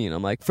 what do you mean?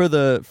 I'm like,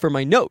 for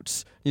my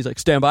notes. He's like,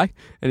 stand by.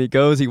 And he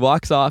goes, he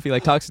walks off, he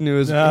like talks into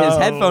his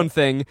headphone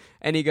thing,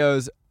 and he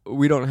goes,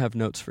 we don't have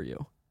notes for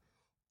you.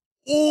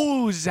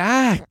 Ooh,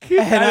 Zach.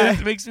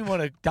 That makes me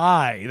want to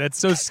die. That's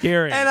so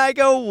scary. And I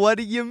go, what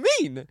do you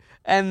mean?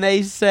 And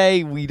they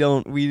say, we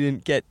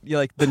didn't get,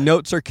 like, the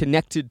notes are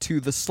connected to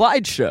the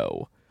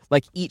slideshow.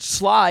 Like, each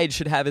slide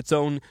should have its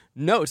own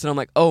notes. And I'm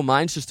like, oh,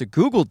 mine's just a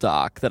Google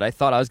Doc that I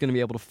thought I was going to be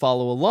able to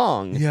follow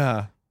along.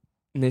 Yeah.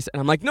 And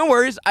I'm like, no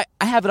worries. I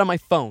have it on my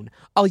phone.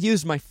 I'll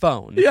use my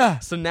phone. Yeah.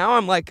 So now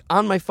I'm like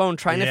on my phone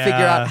trying to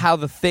figure out how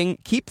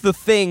keep the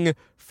thing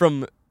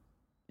from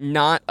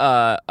not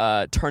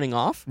turning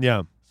off.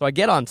 Yeah. So I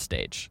get on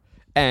stage,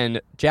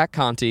 and Jack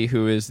Conte,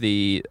 who is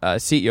the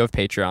CEO of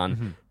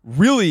Patreon,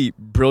 really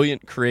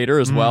brilliant creator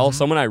as well,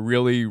 someone I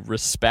really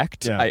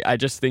respect. Yeah. I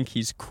just think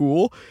he's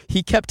cool.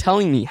 He kept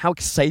telling me how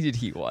excited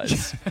he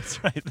was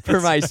That's right. for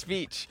my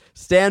speech.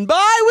 Stand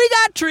by, we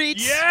got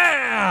treats!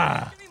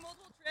 Yeah.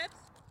 Multiple trips.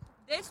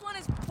 This one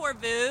is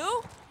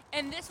Porvu,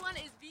 and this one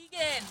is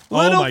vegan.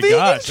 Oh my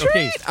gosh.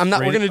 Okay. We're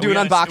going to do an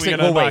unboxing.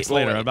 We'll wait.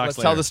 later. We'll wait. Unbox Let's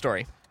later. tell the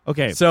story.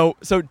 Okay. So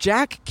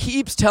Jack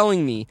keeps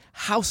telling me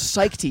how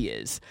psyched he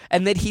is,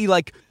 and that he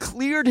like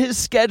cleared his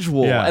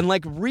schedule Yeah. and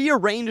like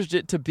rearranged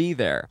it to be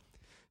there.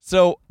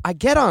 So I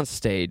get on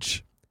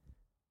stage.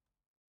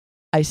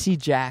 I see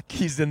Jack.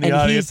 He's in the and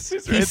audience.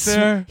 He's right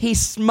there.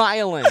 He's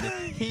smiling.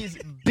 He's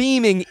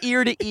beaming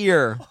ear to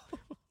ear.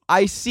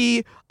 I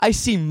see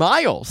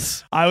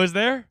Miles. I was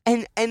there.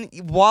 And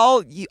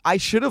while I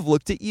should have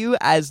looked at you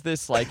as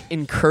this like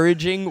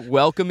encouraging,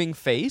 welcoming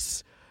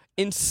face,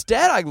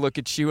 instead I look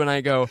at you and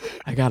I go,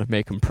 I gotta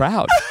make him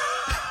proud.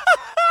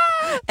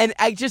 And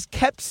I just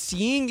kept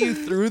seeing you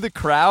through the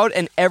crowd,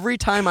 and every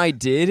time I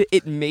did,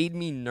 it made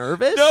me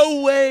nervous.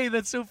 No way.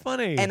 That's so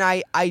funny. And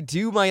I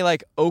do my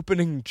like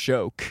opening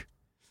joke,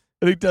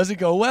 And it doesn't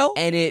go well.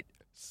 and it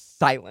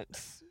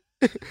silence.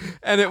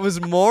 And it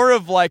was more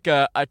of like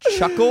a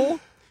chuckle.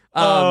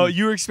 Oh,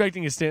 you were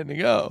expecting a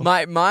standing O.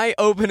 My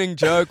opening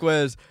joke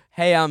was,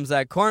 hey, I'm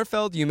Zach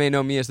Kornfeld. You may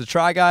know me as the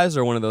Try Guys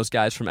or one of those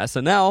guys from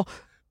SNL.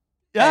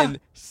 Yeah. And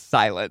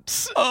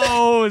silence.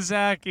 Oh,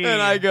 Zachy.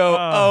 And I go,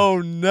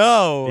 oh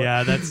no.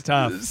 Yeah, that's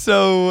tough.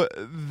 So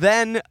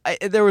then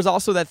there was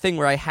also that thing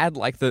where I had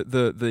like the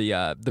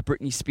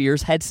Britney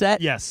Spears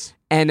headset. Yes.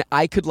 And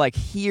I could like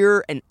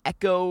hear an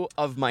echo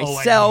of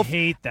myself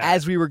hate that.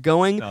 as we were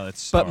going. No,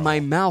 that's but my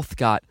mouth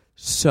got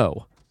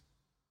so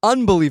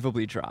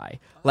unbelievably dry,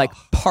 like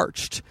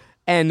parched.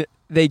 And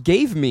they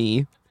gave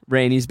me,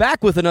 Rainey's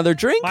back with another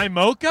drink. My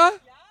mocha?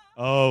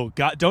 Oh,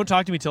 God. Don't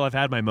talk to me till I've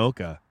had my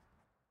mocha.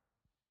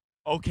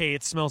 Okay,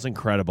 it smells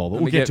incredible, but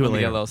Let we'll me get to it let me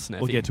later. get a little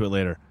sniffy. We'll get to it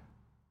later.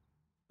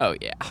 Oh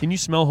yeah. Can you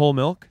smell whole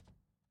milk?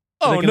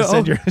 Oh Are they no.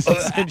 gonna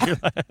send your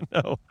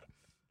no.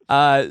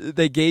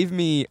 They gave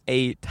me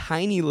a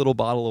tiny little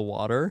bottle of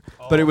water,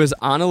 but it was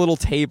on a little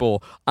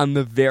table on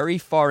the very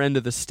far end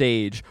of the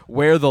stage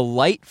where the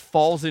light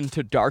falls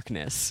into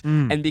darkness.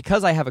 And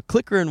because I have a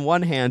clicker in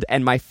one hand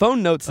and my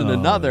phone notes in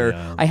another,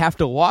 yeah. I have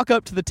to walk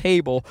up to the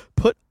table,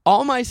 put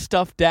all my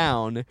stuff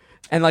down,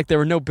 and like there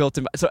were no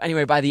built-in. So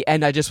anyway, by the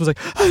end, I just was like,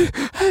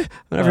 and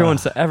everyone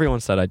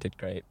said I did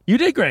great. You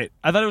did great.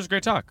 I thought it was a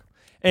great talk.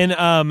 And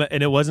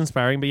it was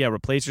inspiring, but yeah,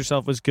 Replace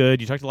Yourself was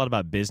good. You talked a lot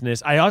about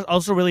business. I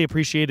also really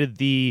appreciated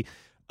the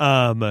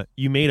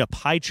you made a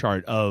pie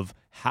chart of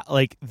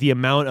like the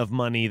amount of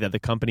money that the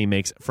company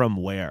makes from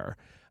where.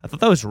 I thought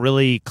that was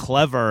really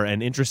clever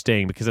and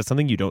interesting because that's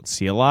something you don't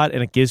see a lot,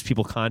 and it gives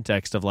people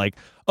context of like,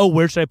 oh,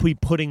 where should I be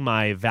putting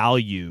my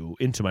value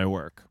into my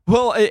work?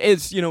 Well,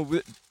 it's,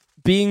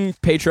 being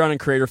Patreon and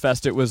Creator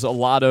Fest, it was a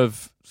lot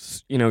of,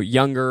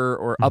 younger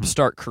or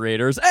upstart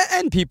creators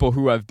and people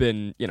who have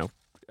been,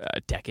 a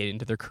decade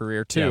into their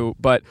career too. Yeah.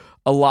 But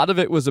a lot of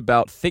it was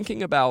about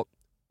thinking about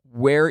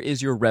where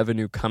is your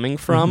revenue coming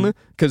from?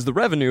 Because the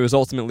revenue is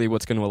ultimately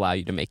what's going to allow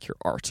you to make your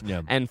art.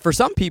 Yeah. And for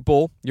some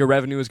people, your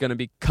revenue is going to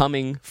be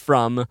coming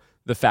from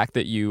the fact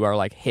that you are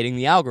like hitting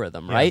the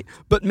algorithm, right?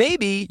 But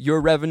maybe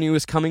your revenue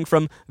is coming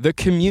from the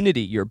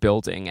community you're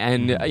building.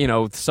 And,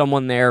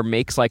 someone there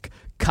makes like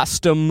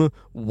custom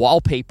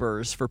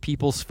wallpapers for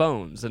people's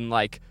phones and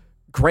like,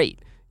 great.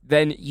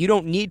 Then you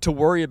don't need to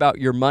worry about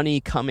your money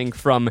coming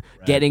from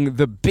getting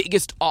the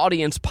biggest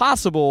audience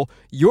possible.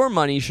 Your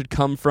money should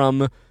come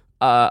from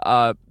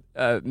rather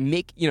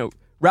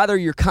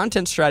your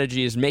content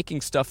strategy is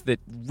making stuff that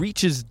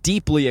reaches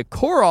deeply a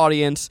core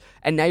audience,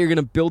 and now you're going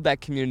to build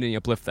that community and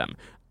uplift them.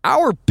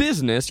 Our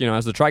business,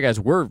 as the Try Guys,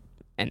 we're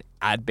an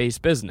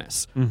ad-based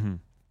business.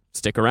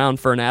 stick around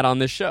for an ad on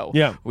this show.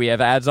 Yeah. We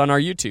have ads on our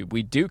YouTube.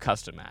 We do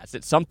custom ads.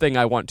 It's something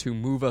I want to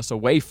move us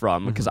away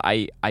from because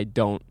I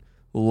don't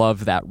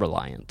love that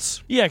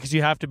reliance. Yeah, because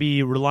you have to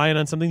be reliant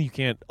on something you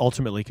can't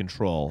ultimately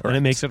control. Correct. And it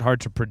makes it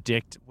hard to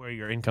predict where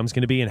your income's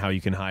going to be and how you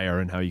can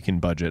hire and how you can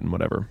budget and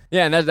whatever.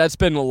 Yeah, and that's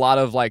been a lot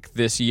of like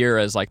this year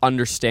as like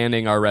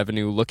understanding our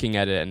revenue, looking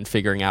at it and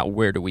figuring out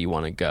where do we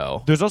want to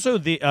go. There's also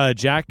the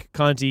Jack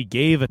Conte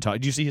gave a talk.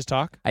 Did you see his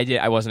talk? I did.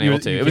 I wasn't You-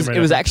 able to. you It was came right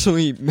it was after.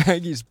 actually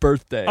Maggie's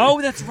birthday.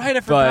 Oh, that's right. I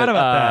but, forgot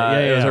about that.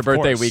 Yeah, it was her of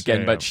birthday course. weekend,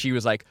 Yeah, but she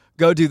was like,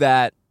 "Go do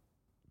that."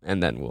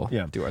 And then we'll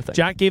Yeah. do our thing.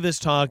 Jack gave this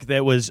talk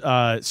that was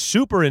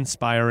super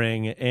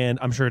inspiring, and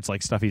I'm sure it's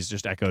like stuff he's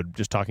just echoed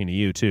just talking to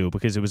you too,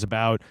 because it was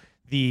about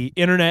the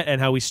internet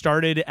and how we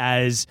started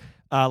as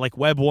like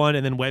Web 1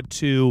 and then Web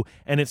 2,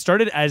 and it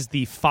started as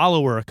the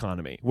follower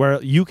economy,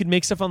 where you could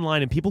make stuff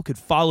online and people could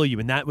follow you,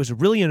 and that was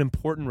really an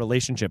important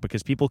relationship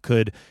because people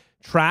could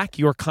track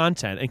your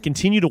content and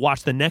continue to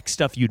watch the next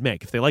stuff you'd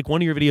make. If they like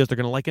one of your videos, they're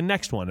going to like a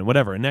next one and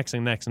whatever, and next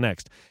and next and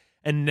next.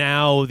 And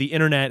now the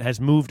internet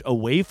has moved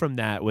away from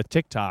that with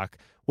TikTok,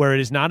 where it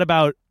is not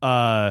about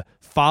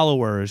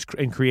followers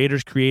and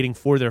creators creating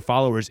for their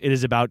followers. It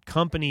is about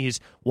companies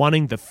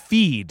wanting the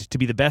feed to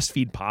be the best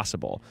feed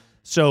possible.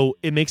 So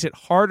it makes it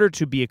harder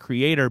to be a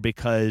creator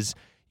because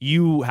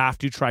you have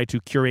to try to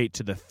curate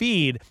to the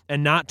feed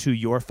and not to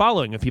your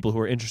following of people who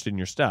are interested in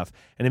your stuff.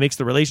 And it makes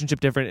the relationship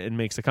different. It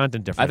makes the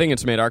content different. I think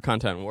it's made our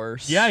content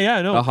worse.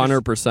 Yeah, no.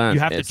 100%. You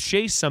have to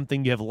chase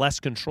something you have less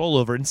control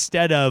over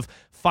instead of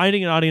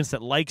finding an audience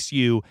that likes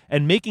you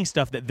and making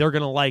stuff that they're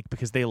going to like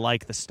because they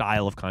like the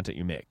style of content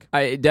you make.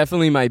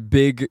 Definitely my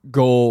big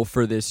goal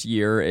for this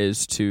year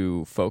is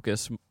to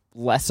focus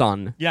less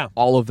on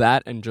all of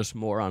that and just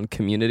more on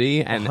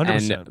community and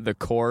 100%. the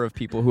core of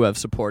people who have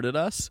supported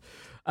us.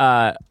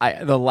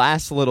 The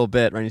last little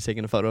bit, Randy's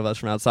taking a photo of us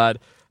from outside.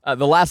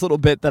 The last little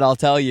bit that I'll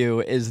tell you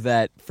is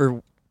that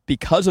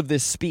because of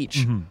this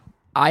speech,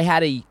 I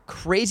had a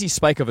crazy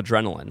spike of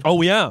adrenaline.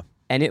 Oh, yeah.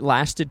 And it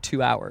lasted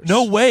 2 hours.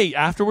 No way.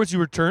 Afterwards, you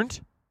returned?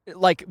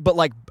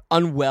 But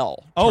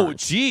unwell. Oh,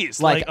 turns.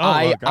 jeez. Like, oh,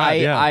 my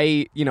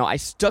God, I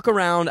stuck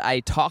around.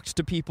 I talked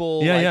to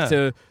people.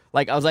 I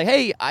was like,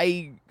 hey,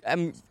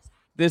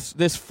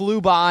 This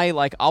flew by.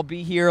 Like, I'll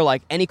be here.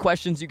 Like, any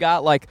questions you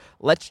got? Like,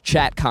 let's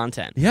chat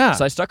content. Yeah.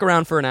 So I stuck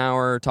around for an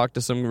hour, talked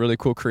to some really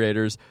cool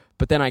creators.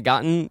 But then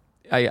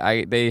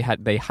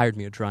they hired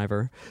me a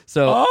driver.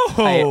 So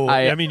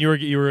I mean,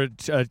 you were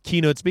a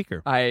keynote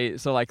speaker.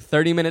 So like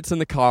 30 minutes in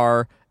the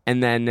car,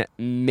 and then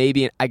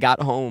maybe I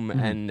got home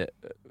and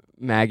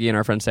Maggie and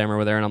our friend Sam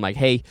were there, and I'm like,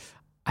 hey,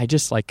 I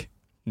just like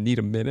need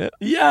a minute.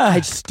 Yeah. I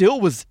still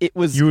was. It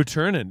was. You were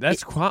turning.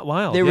 That's quite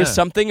wild. There was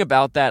something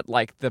about that,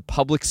 like the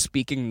public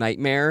speaking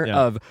nightmare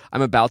of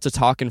I'm about to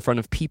talk in front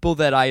of people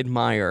that I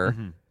admire,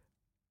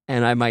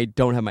 and I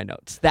don't have my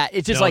notes. That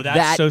it's just like that's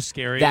that. so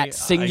scary. That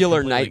singular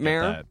I completely get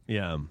nightmare. that.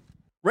 Yeah.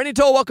 Rennie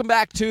Toll, welcome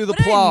back to the What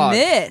did plug. I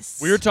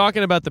miss? We were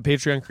talking about the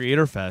Patreon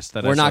Creator Fest.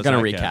 That We're I not going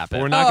gonna to recap it.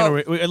 We're not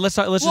going to. Let's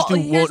just Well, do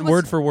here's what's-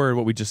 word for word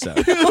what we just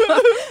said.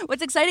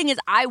 What's exciting is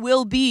I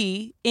will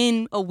be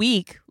in a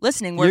week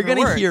listening word You're for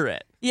gonna word. hear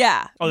it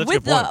Yeah. Oh, that's a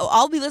with good point.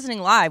 I'll be listening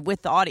live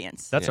with the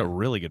audience. That's a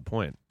really good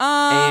point.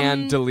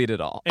 and delete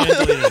it all. And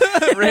delete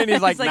it.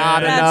 Randy's like, It's like,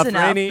 not that's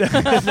enough, enough.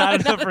 Randy.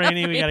 Not enough,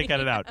 Rainey. We got to cut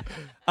it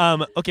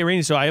out. Okay,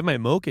 Rainey. So I have my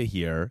mocha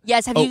here.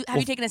 Yes. Have Oh, you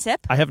well, taken a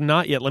sip? I have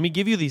not yet. Let me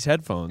give you these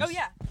headphones. Oh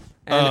yeah.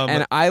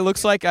 And I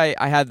looks like I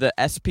had the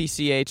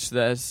SPCH,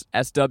 the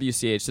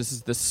SWCH. This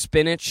is the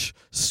spinach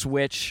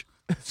switch.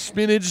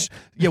 Spinach.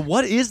 Yeah,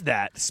 what is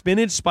that?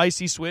 Spinach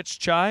spicy switch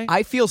chai?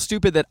 I feel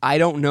stupid that I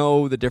don't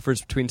know the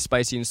difference between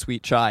spicy and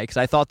sweet chai because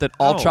I thought that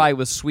all Oh. chai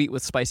was sweet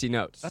with spicy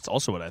notes. That's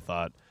also what I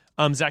thought.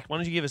 Zach, why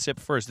don't you give a sip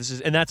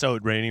first? And that's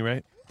oat, Rainey,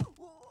 right?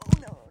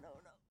 No.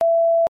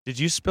 Did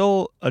you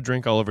spill a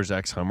drink all over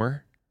Zach's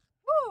Hummer?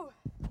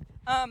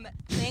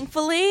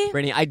 Thankfully,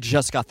 Rainey, I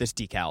just got this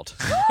decaled.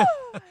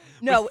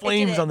 no. With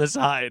flames on the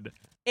side.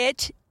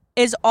 It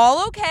is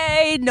all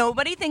okay.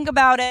 Nobody think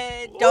about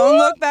it. Don't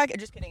look back.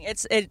 Just kidding.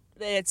 It's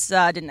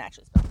didn't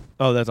actually spill.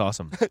 Oh, that's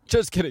awesome.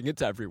 Just kidding,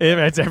 it's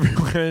everywhere. It's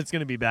everywhere. It's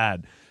going to be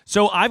bad.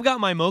 So I've got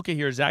my mocha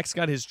here. Zach's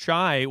got his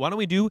chai. Why don't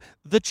we do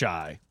the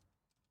chai?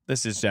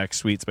 This is Jack's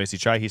sweet, spicy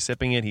chai. He's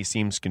sipping it. He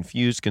seems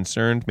confused,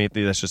 concerned.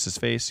 Maybe that's just his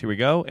face. Here we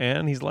go.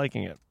 And he's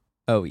liking it.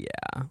 Oh, yeah.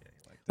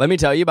 Let me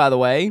tell you, by the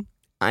way,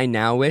 I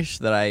now wish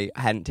that I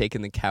hadn't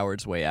taken the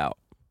coward's way out.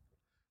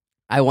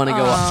 I want to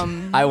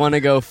go. I want to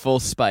go full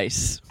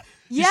spice.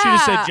 You should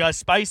have said just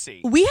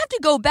spicy. We have to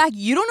go back.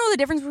 You don't know the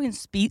difference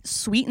between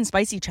sweet and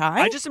spicy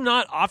chai? I just am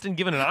not often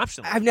given an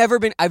option. I've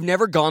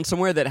never gone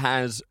somewhere that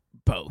has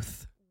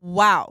both.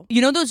 Wow.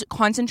 You know those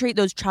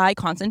chai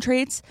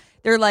concentrates?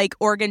 They're like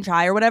Oregon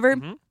chai or whatever.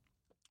 Mhm.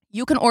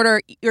 You can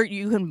order or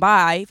you can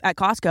buy at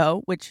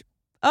Costco, which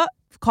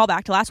call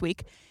back to last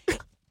week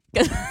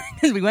because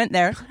we went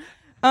there.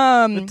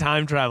 The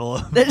time travel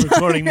of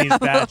recording these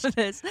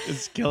batches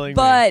is killing me.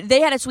 But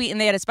they had a sweet and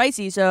they had a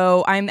spicy,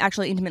 so I'm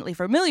actually intimately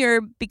familiar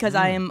because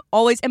I am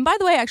always. And by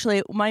the way,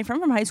 actually, my friend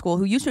from high school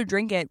who used to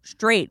drink it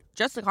straight,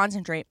 just the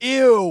concentrate,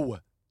 Ew.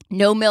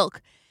 no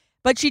milk.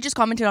 But she just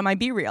commented on my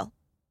Be Real.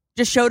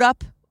 Just showed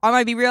up on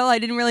my Be Real. I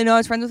didn't really know I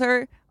was friends with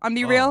her on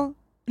Be Real.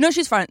 No,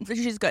 she's fun.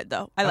 She's good,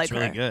 though. I like That's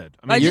really her. good.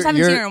 I just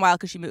haven't seen her in a while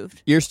because she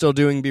moved. You're still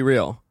doing Be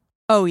Real.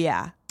 Oh,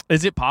 yeah.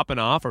 Is it popping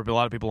off? Or a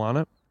lot of people on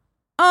it?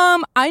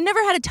 I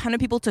never had a ton of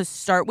people to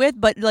start with,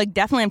 but like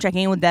definitely I'm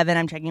checking in with Devin,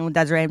 I'm checking in with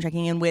Desiree, I'm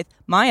checking in with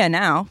Maya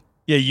now.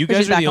 Yeah, you She's guys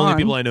are the back only on.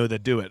 people I know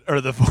that do it,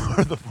 or the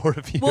four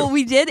of you. Well,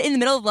 we did in the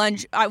middle of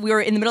lunch. We were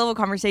in the middle of a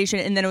conversation,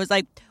 and then it was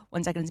like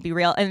 1 second to Be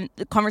Real, and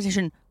the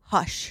conversation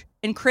hush.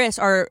 And Chris,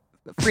 our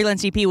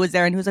freelance DP, was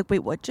there, and he was like, "Wait,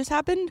 what just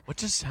happened?" What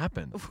just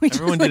happened? We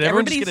just, Everyone like, just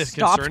everybody get a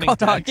stopped concerning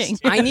talking.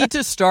 text? I need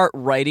to start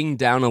writing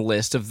down a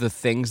list of the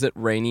things that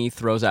Rainey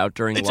throws out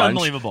during It's lunch.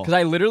 unbelievable. Because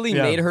I literally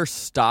Yeah. made her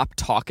stop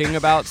talking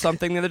about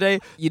something the other day.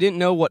 You didn't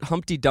know what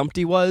Humpty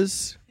Dumpty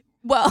was?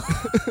 Well,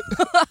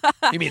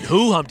 You mean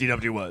who Humpty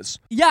Dumpty was?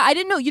 yeah, I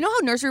didn't know. You know how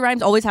nursery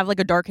rhymes always have like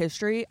a dark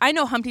history? I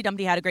know Humpty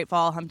Dumpty had a great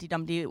fall. Humpty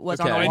Dumpty was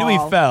on Okay. a I wall.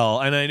 knew he fell,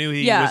 and I knew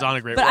he Yeah, was on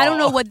a great but I don't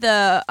know wall. what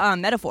the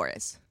metaphor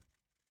is.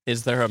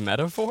 Is there a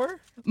metaphor?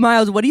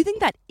 Miles, what do you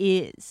think that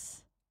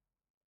is?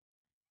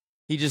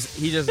 He just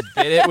did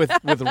it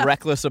with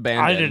reckless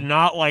abandon. I did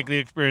not like the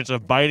experience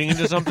of biting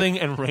into something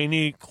and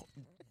Rainey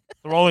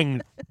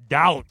throwing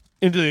doubt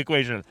into the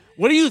equation.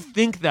 What do you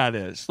think that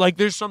is? Like,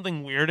 there's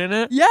something weird in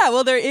it? Yeah,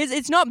 well, there is.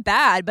 It's not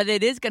bad, but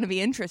it is going to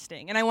be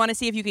interesting, and I want to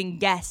see if you can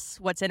guess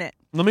what's in it.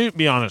 Let me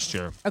be honest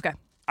here. Okay.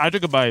 I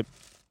took a bite.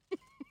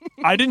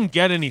 I didn't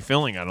get any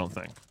filling, I don't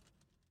think.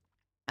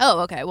 Oh,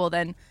 okay. Well,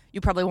 then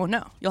you probably won't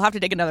know. You'll have to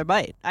take another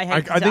bite. I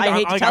hate to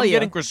I'm tell you.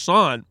 getting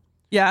croissant,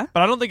 Yeah.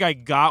 but I don't think I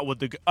got what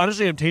the...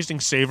 Honestly, I'm tasting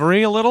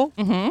savory a little.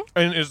 Mm-hmm.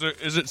 And is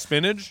it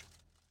spinach?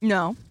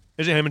 No.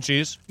 Is it ham and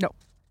cheese? No.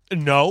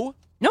 No?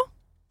 No.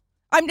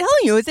 I'm telling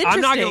you, it's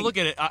interesting. I'm not going to look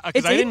at it because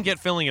It's I in- didn't get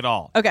filling at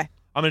all. Okay.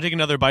 I'm going to take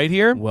another bite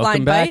here. Welcome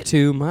Blind back bite?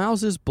 to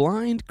Miles's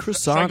blind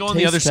croissant. Should I go on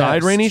the taste other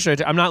side, test.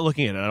 Rainey? I'm not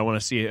looking at it. I don't want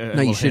to see it.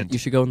 No, you should. You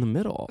should go in the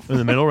middle. In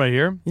the middle, right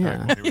here? Yeah.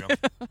 All right, here we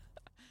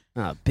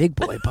go. Big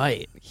boy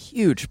bite,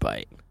 huge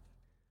bite.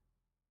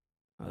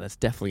 Oh, that's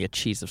definitely a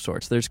cheese of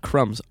sorts. There's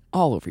crumbs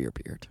all over your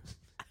beard.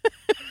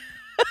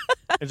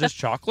 Is this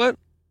chocolate?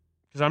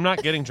 Because I'm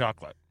not getting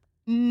chocolate.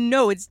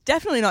 No, it's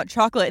definitely not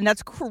chocolate, and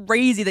that's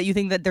crazy that you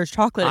think that there's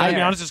chocolate in I'll be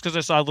there. honest, it's because I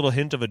saw a little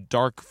hint of a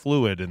dark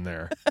fluid in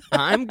there.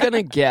 I'm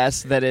gonna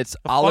guess that it's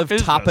olive fuck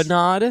is this?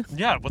 tapenade,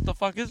 Yeah, what the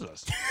fuck is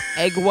this?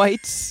 egg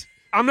whites.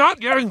 I'm not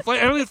getting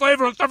any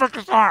flavor except for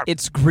croissant.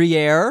 It's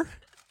Gruyere,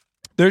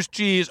 There's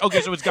cheese.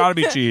 Okay, so it's got to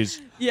be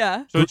cheese.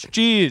 Yeah. So it's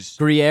cheese.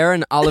 Gruyere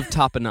and olive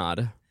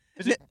tapenade.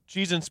 Is it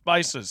cheese and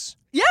spices?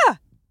 Yeah.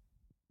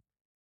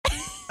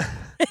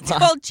 It's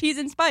called cheese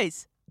and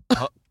spice.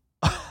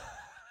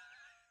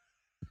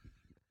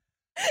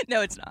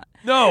 No, it's not.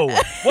 No.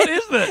 What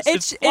is this?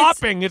 It's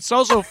flopping. It's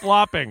also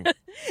flopping.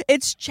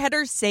 It's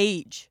cheddar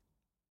sage.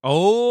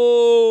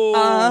 Oh.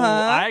 Uh-huh.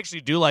 I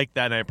actually do like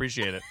that, and I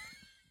appreciate it.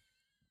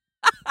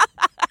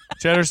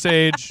 Cheddar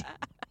sage.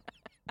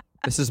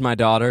 This is my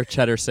daughter,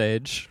 Cheddar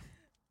Sage.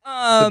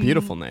 It's a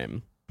beautiful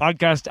name.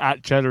 Podcast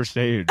at Cheddar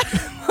Sage.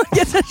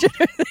 Yes, a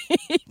cheddar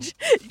sage.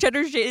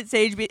 Cheddar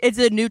sage. It's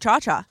a new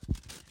cha-cha.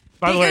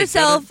 By Get the way,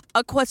 yourself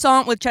a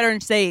croissant with cheddar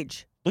and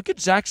sage. look at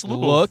Zach's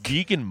little Look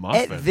vegan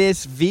muffin. At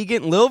this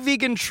little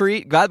vegan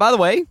treat. God, by the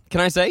way,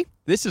 can I say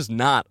this is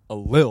not a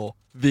little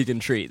vegan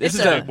treat. This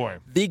It's is a a big boy.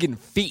 vegan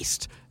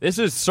feast. This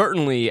is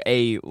certainly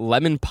a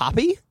lemon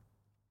poppy.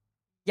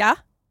 Yeah?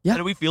 How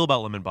do we feel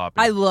about lemon poppy?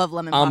 I love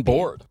lemon On poppy.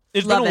 board.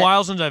 It's love been a it.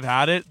 while since I've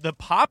had it. The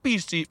poppy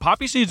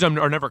seeds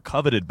are never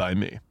coveted by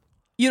me.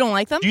 You don't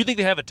like them? Do you think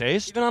they have a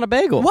taste? Even on a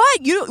bagel. What?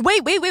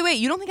 Wait.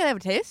 You don't think I have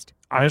a taste?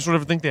 I sort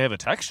of think they have a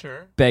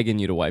texture. Begging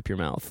you to wipe your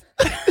mouth.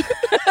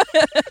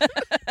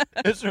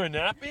 Is there a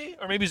nappy?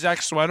 Or maybe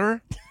Zach's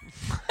sweater?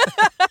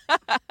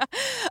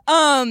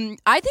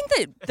 I think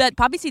that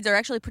poppy seeds are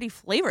actually pretty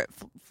flagrant.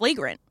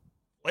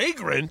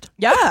 Flagrant?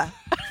 Yeah.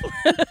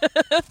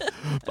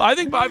 I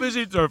think poppy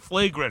seeds are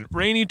flagrant.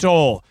 Rainy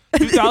Toll,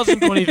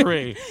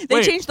 2023. They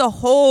Wait, changed the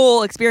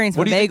whole experience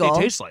what of do you bagel. think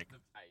they taste like?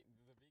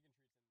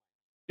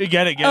 You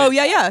get it, Oh, it.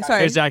 yeah,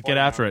 sorry. Hey, Zach, get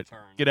after it.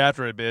 Get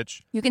after it,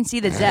 bitch. You can see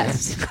the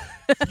zest.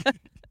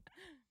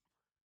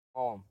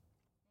 Oh.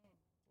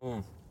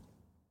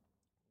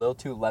 Little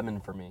too lemon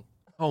for me.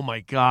 Oh, my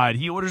God.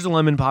 He orders a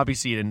lemon poppy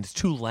seed, and it's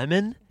too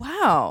lemon?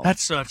 Wow. That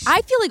sucks.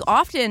 I feel like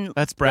often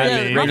That's Brad the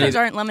Name. muffins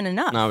aren't lemon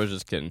enough. No, I was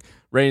just kidding.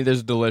 Rainy, this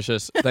is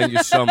delicious. Thank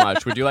you so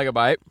much. Would you like a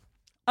bite?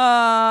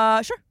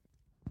 Sure.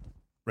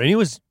 Rainy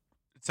was...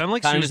 It sounded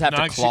like Kinda she was just have to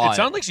not... claw it it.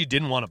 sounded like she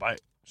didn't want to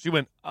bite. She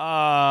went,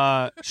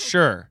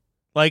 sure.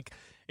 Like,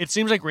 it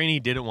seems like Rainy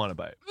didn't want to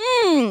bite.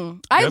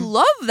 I Yep.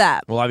 love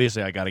that. Well,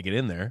 obviously, I got to get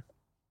in there.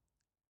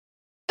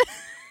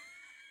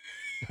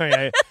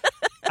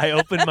 I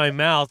opened my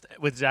mouth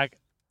with Zach.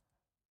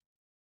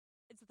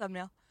 It's a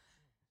thumbnail.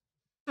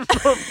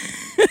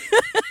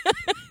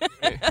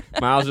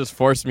 Miles just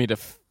forced me to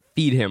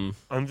feed him.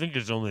 I think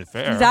it's only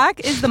fair. Zach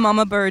is the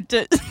mama bird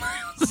to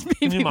Miles' Can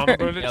baby you mama bird.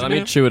 bird it Yeah, to let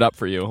me chew it up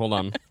for you. Hold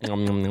on.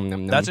 Nom, nom, nom,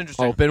 nom, nom. That's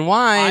interesting. Open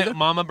wide. I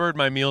mama bird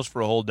my meals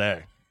for a whole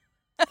day.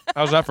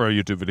 How's that for a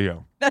YouTube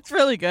video? That's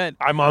really good.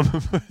 I'm on.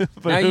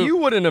 Now, you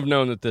wouldn't have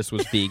known that this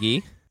was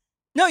vegan.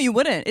 No, you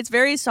wouldn't. It's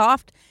very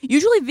soft.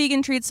 Usually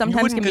vegan treats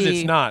sometimes can because be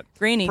it's not.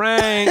 grainy.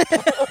 Prank.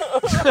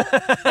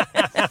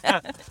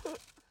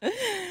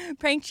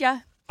 Pranked ya.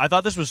 I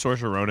thought this was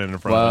Sorcerer Ronan in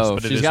front of us, Whoa,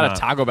 but she's it is got not. a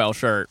Taco Bell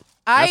shirt.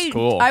 That's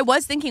cool. I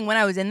was thinking when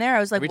I was in there, I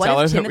was like, we what tell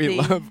her if that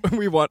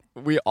Timothy...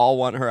 we all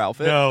want her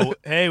outfit. No,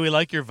 hey, we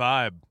like your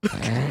vibe.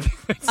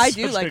 I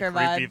do Such like a her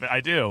creepy vibe. I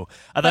do.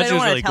 I But I thought she don't was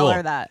want really to tell cool.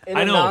 her that. In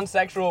I a know.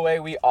 non-sexual way,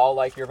 we all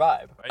like your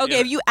vibe.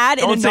 Okay, if you add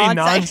in Don't a say non-sex...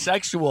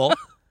 non-sexual.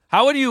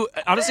 How would you?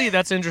 Honestly,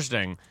 that's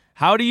interesting.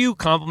 How do you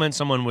compliment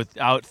someone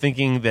without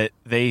thinking that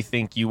they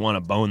think you want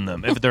to bone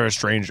them if they're a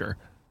stranger?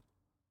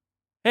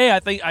 Hey, I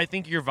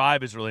think your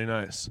vibe is really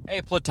nice.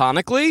 Hey,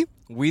 platonically,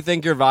 we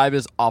think your vibe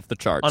is off the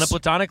charts. On a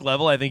platonic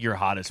level, I think you're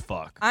hot as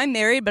fuck. I'm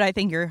married, but I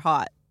think you're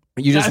hot.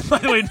 You just By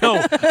the way, no.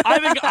 I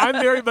think I'm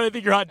married, but I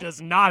think you're hot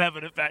does not have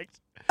an effect.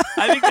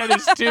 I think that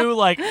is too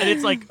and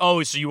it's like,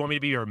 oh, so you want me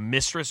to be your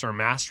mistress or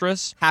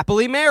mastress?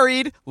 happily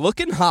married,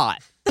 looking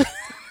hot.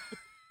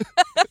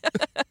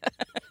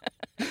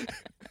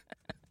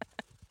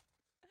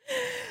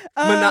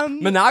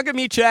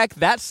 Monogamy check.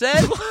 That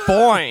said,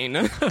 fine.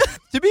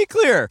 To be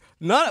clear,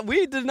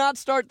 we did not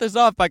start this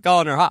off by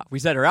calling her hot. We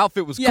said her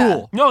outfit was Yeah.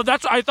 cool. No,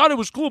 I thought it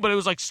was cool, but it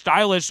was like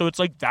stylish, so it's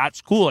like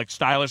that's cool. Like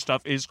stylish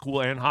stuff is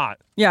cool and hot.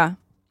 Yeah,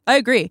 I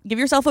agree. Give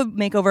yourself a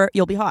makeover,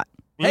 you'll be hot.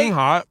 Being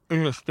hot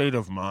is a state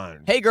of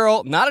mind. Hey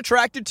girl, not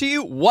attracted to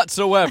you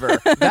whatsoever.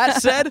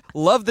 That said,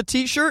 love the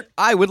t-shirt.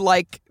 I would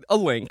like a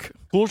link.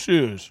 Cool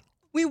shoes.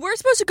 We were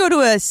supposed to go to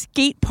a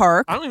skate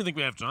park. I don't even think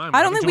we have time.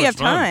 I don't think we have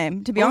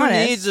time, to be Who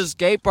honest. needs a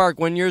skate park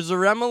when you're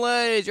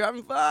Zaremalays? You're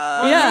having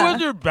fun. Yeah. You're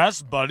with your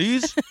best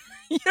buddies.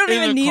 You don't in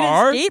even a need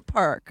car? a skate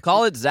park.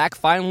 Call it Zach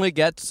finally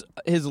gets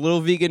his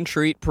little vegan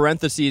treat,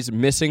 parentheses,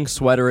 missing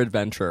sweater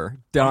adventure.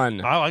 Done.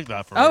 I like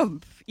that for Oh,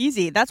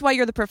 easy. That's why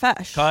you're the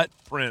profesh. cut,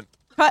 print.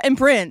 Cut and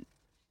print.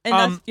 And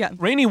that's, yeah.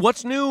 Rainey,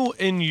 what's new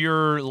in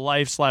your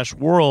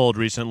life/world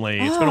recently?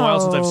 It's been a while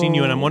since I've seen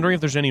you, and I'm wondering if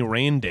there's any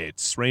rain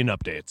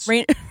updates.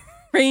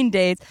 Rain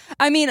dates.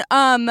 I mean,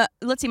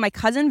 let's see. My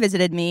cousin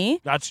visited me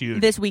That's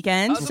huge. this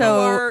weekend, Cousin so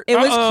alert. it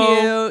was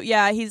Uh-oh. cute.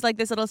 Yeah, he's like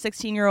this little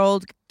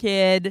 16-year-old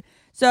kid.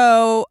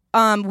 So,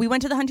 we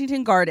went to the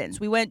Huntington Gardens.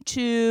 We went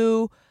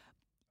to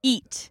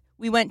eat.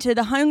 We went to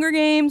the Hunger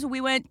Games. We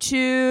went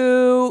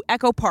to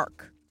Echo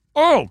Park.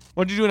 Oh,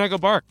 what did you do in Echo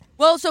Park?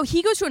 Well, so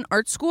he goes to an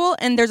art school,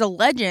 and there's a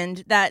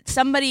legend that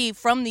somebody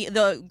from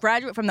the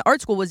graduate from the art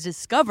school was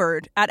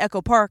discovered at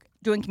Echo Park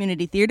doing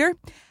community theater.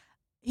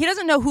 He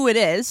doesn't know who it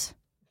is,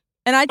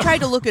 and I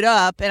tried to look it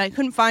up, and I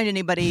couldn't find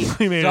anybody.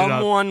 He made it up.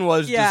 Someone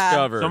was Yeah.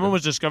 discovered. Someone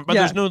was discovered, but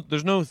Yeah.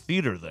 there's no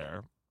theater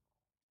there.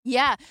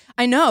 Yeah,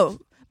 I know,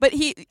 but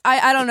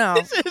I don't know.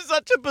 This is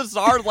such a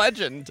bizarre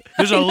legend.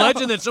 There's a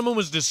legend that someone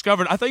was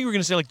discovered. I thought you were going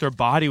to say like their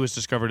body was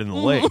discovered in the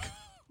lake,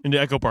 into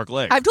Echo Park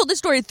Lake. I've told this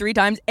story 3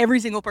 times. Every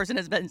single person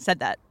has said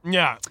that.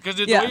 Yeah, because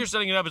the Yeah. way you're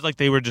setting it up is like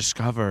they were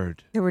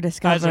discovered They were as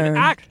discovered. an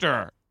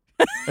actor,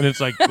 and it's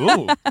like,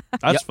 ooh,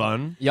 that's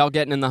fun. Y'all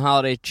getting in the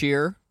holiday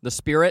cheer, the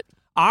spirit?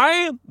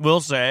 I will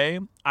say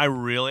I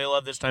really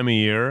love this time of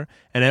year,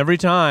 and every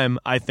time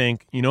I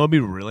think, you know, what'd be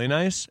really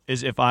nice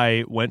is if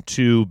I went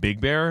to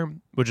Big Bear,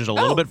 which is a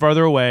little bit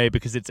farther away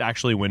because it's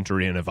actually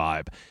wintry in a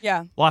vibe.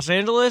 Yeah. Los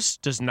Angeles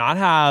does not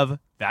have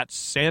that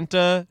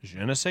Santa je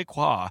ne sais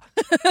quoi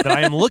that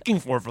I am looking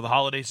for the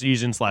holiday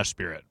season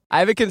 /spirit. I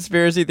have a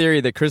conspiracy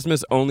theory that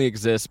Christmas only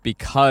exists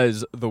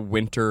because the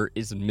winter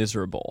is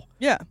miserable.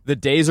 Yeah. The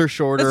days are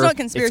shorter. That's not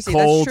conspiracy, It's that's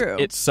cold. true.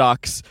 It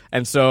sucks.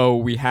 And so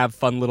we have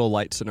fun little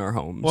lights in our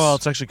homes. Well,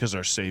 it's actually because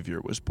our Savior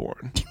was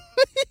born.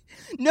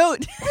 No.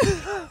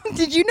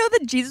 Did you know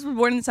that Jesus was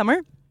born in the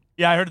summer?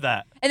 Yeah, I heard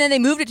that. And then they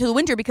moved it to the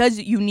winter because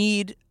you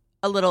need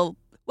a little.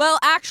 Well,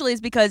 actually,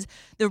 it's because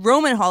the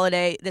Roman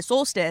holiday, the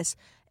solstice,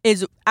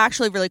 is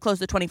actually really close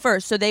to the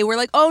 21st. So they were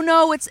like, oh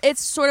no,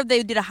 it's sort of,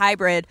 they did a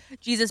hybrid,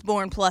 Jesus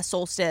born plus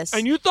solstice.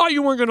 And you thought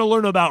you weren't going to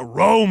learn about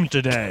Rome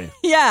today.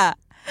 Yeah.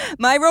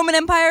 My Roman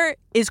Empire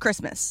is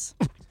Christmas.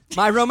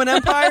 my Roman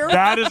Empire?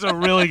 That is a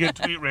really good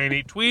tweet,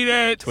 Rainey. Tweet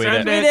it.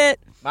 Send Read it.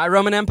 My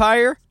Roman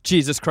Empire?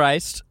 Jesus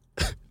Christ.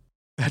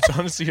 That's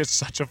honestly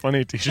such a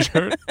funny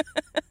T-shirt.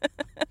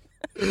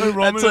 My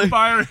Roman That's a-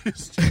 Empire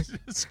is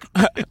Jesus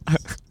Christ.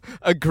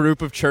 A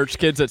group of church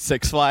kids at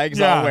Six Flags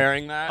Yeah. all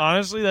wearing that.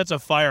 Honestly, that's a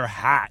fire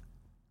hat.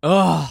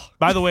 Ugh.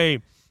 By the way,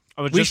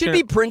 I was We just should gonna-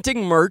 be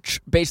printing merch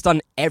based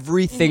on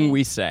everything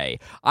we say.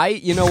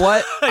 You know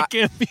what? That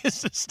can't be a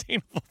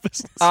sustainable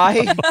business.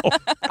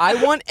 I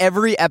want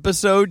every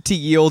episode to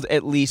yield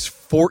at least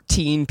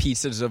 14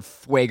 pieces of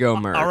Fuego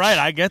merch. All right,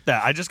 I get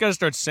that. I just got to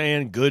start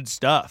saying good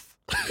stuff.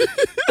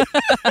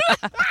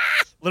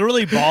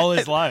 Literally, ball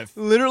is life.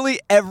 Literally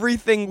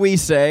everything we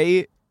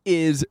say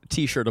is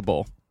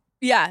t-shirtable.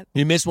 Yeah.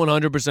 You miss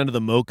 100% of the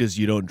mochas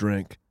you don't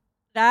drink.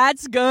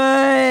 That's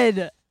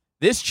good.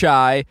 This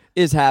chai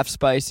is half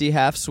spicy,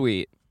 half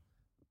sweet.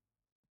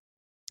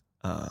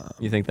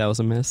 You think that was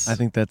a miss? I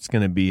think that's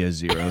going to be a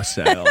 0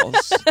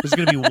 sales. There's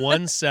going to be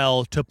 1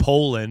 sell to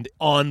Poland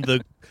on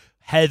the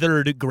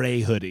heathered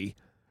gray hoodie.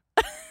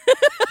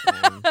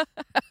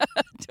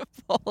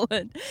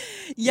 Poland.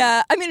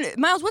 Yeah, I mean,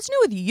 Miles, what's new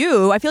with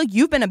you? I feel like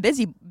you've been a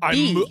busy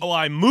bee.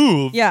 I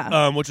moved.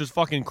 Yeah. Which was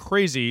fucking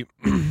crazy.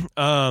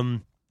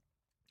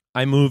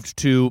 I moved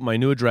to my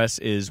new address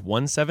is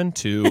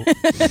 172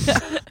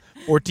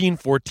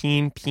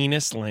 1414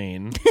 Penis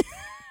Lane,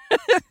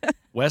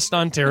 West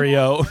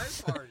Ontario.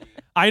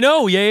 I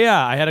know.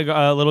 Yeah. I had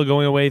a little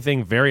going away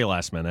thing very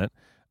last minute.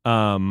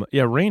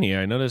 Rainey,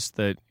 I noticed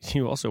that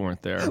you also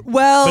weren't there.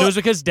 Well, but it was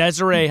because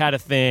Desiree had a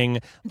thing.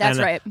 That's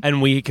right.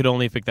 And we could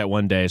only pick that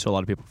one day, so a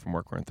lot of people from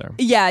work weren't there.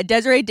 yeah,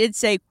 Desiree did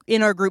say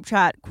in our group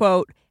chat,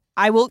 quote,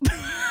 I will...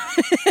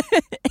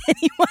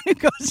 Anyone who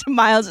goes to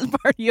Miles'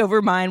 party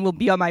over mine will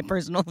be on my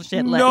personal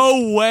shit list.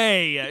 No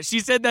way. She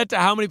said that to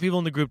how many people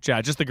in the group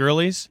chat? Just the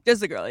girlies?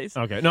 Just the girlies.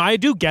 Okay. No, I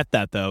do get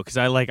that, though, because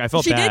I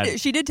felt bad.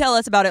 She did tell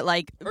us about it,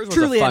 like, Hers was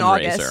truly a in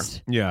fundraiser.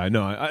 August. Yeah,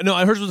 no,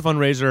 hers was a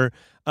fundraiser,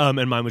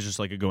 and mine was just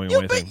like a going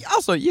away thing. But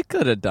also, you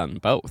could have done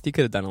both. You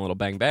could have done a little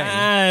bang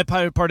bang.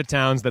 Part of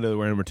towns that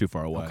were too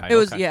far away. It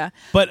was, yeah.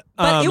 But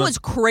it was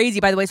crazy,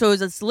 by the way. So it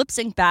was a lip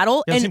sync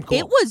battle, Yeah, it and seemed cool.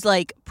 it was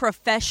like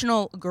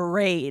professional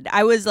grade.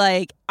 I was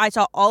like, I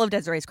saw all of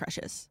Desiree's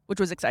crushes, which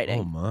was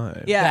exciting. Oh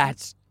my. Yeah.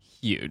 That's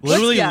huge.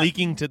 Literally Yeah.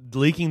 leaking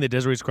that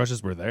Desiree's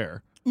crushes were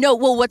there. No,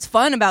 well, what's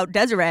fun about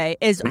Desiree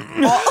is We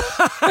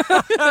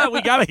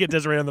gotta get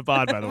Desiree on the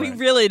pod, by the way. we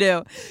really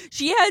do.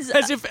 She has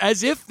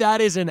As if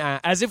that is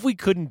as if we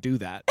couldn't do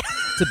that.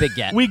 It's a big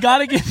get. We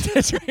gotta get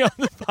Desiree on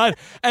the pod.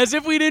 As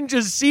if we didn't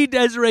just see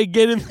Desiree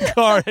get in the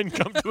car and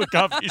come to a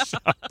coffee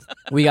shop.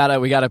 We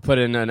gotta put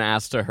in an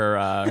ask to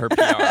her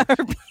PR.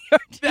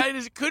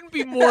 Couldn't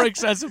be more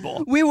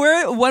accessible.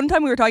 one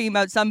time we were talking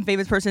about some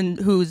famous person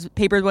whose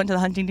papers went to the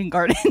Huntington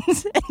Gardens,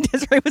 and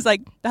Desiree was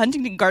like, "The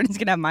Huntington Gardens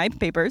can have my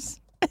papers."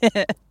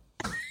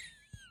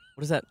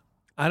 What is that?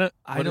 I don't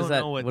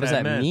know what what does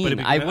that that meant, mean? but it'd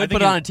be I good. would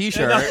think put it on a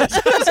T-shirt.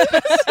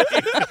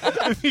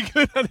 It'd be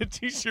good on a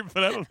T-shirt,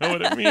 but I don't know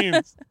what it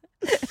means.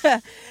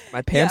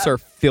 My pants are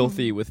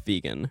filthy with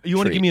vegan. You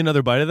want to treat. give me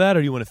another bite of that,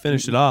 or do you want to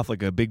finish it off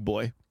like a big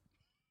boy?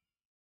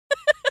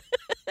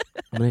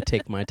 I'm gonna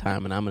take my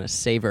time and I'm gonna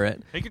savor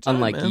it. Take your time,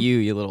 Unlike man.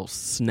 you little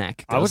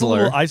snack I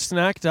guzzler, I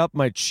snacked up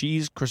my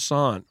cheese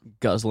croissant.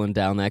 guzzling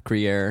down that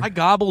Gruyere. I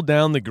gobbled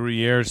down the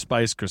Gruyere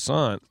spice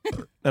croissant,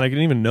 and I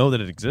didn't even know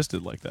that it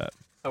existed like that.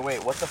 Oh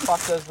wait, what the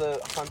fuck does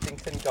the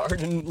Huntington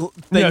Garden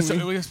thing Yeah,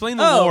 so explain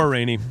the Oh. lore,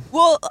 Rainey.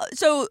 Well,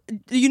 so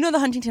you know the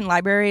Huntington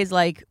Library is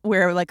like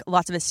where like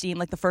lots of esteem,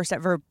 like the first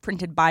ever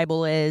printed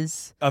Bible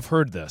is. I've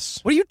heard this.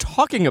 What are you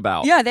talking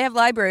about? Yeah, they have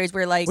libraries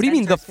where like. What do you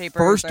mean the census papers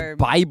first are-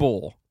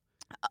 Bible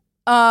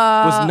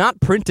was not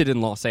printed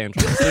in Los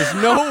Angeles? There's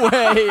no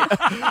way.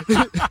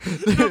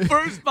 The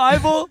first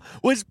Bible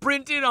was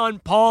printed on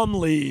palm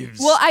leaves.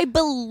 Well, I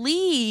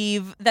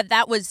believe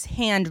that was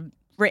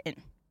handwritten.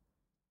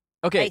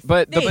 Okay, I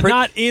but the think- but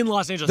not in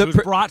Los Angeles. the It was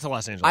pr- brought to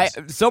Los Angeles.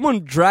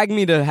 someone dragged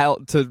me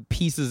to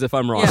pieces if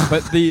I'm wrong. Yeah.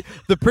 But the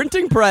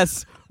printing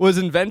press was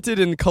invented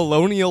in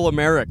colonial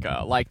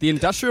America. Like the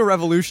Industrial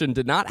Revolution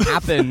did not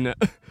happen.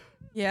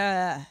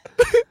 Yeah.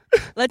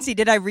 Let's see.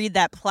 Did I read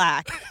that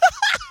plaque?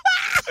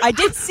 I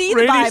did see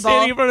the Rainey's Bible.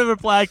 standing in front of a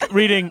plaque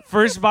reading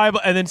First Bible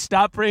and then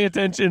stop paying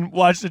attention,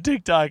 watch the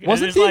TikTok. Wasn't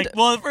and it's the- like,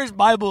 well, the first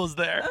Bible is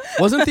there.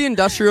 Wasn't the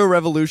Industrial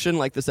Revolution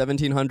like the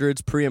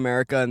 1700s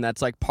pre-America, and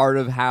that's like part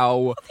of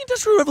how? The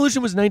Industrial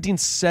Revolution was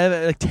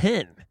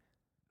 1910.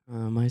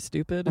 Am I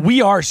stupid?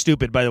 We are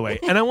stupid, by the way.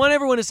 And I want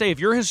everyone to say, if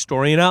you're a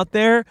historian out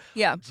there,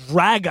 Yeah.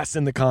 drag us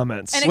in the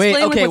comments. And Wait,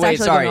 explain okay, what's wait,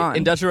 actually sorry. going on.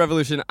 Industrial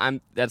Revolution,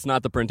 that's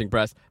not the printing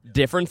press.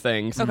 Different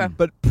things. Okay.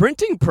 But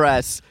printing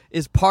press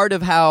is part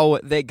of how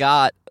they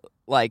got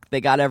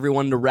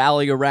everyone to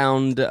rally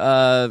around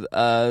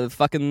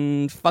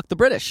fucking fuck the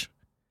British.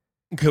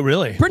 Okay,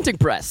 really? Printing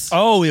press.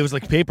 Oh, it was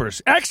like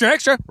papers.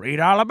 Extra. Read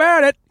all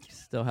about it.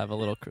 Still have a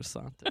little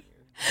croissant.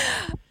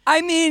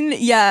 I mean,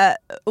 yeah.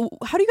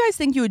 How do you guys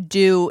think you would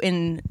do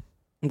in?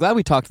 I'm glad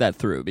we talked that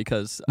through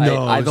because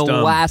No, the it's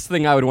dumb. last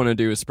thing I would want to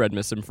do is spread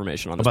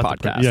misinformation on this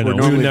About the podcast. yeah, We're no, we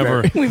normally would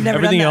never. very- We've never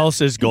everything done that.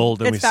 else is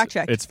gold. And It's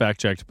fact-checked. It's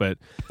fact checked, but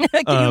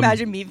Can you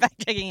imagine me fact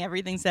checking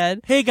everything said?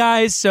 hey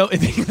guys, so the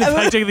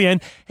fact check at the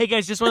end. Hey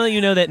guys, just want to let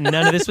you know that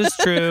none of this was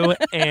true,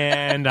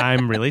 and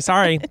I'm really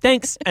sorry.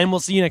 Thanks, and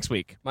we'll see you next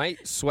week. my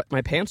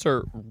pants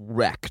are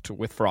wrecked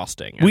with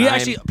frosting. We and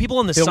actually I'm people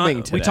on the filming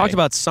we today. talked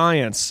about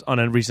science on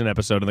a recent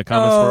episode, and the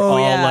comments were Oh, all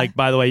yeah. like,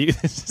 "By the way,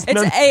 It's hey,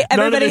 none of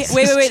everybody. this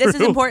Wait. This is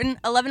true." important.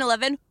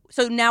 11:11.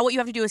 So now what you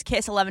have to do is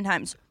kiss 11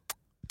 times.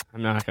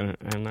 I'm not gonna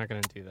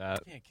do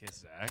that. Can't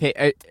kiss Zach.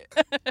 Okay,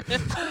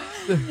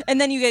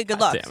 And then you get good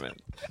luck. damn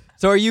it.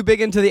 So are you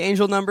big into the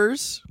angel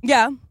numbers?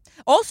 Yeah.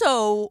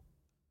 Also,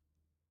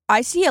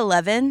 I see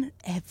 11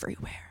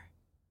 everywhere.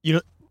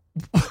 You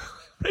know,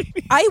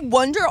 I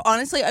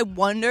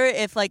wonder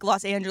if like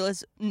Los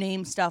Angeles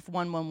names stuff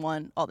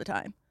 111 all the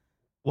time.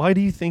 why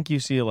do you think you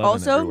see 11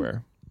 Also,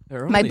 everywhere?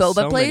 There are My only boba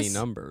so many place?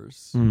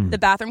 numbers. The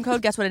bathroom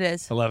code, guess what it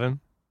is? 11.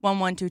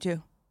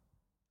 1122.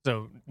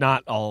 So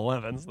not all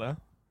 11s though.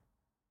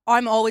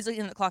 I'm always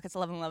looking at the clock. It's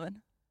 11:11.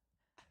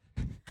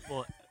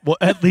 Well,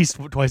 at least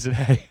twice a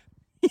day.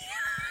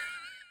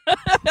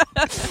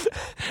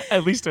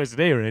 At least twice a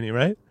day, Rainey,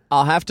 right?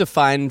 I'll have to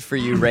find for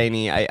you,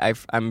 Rainey.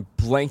 I'm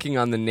blanking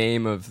on the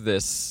name of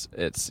this.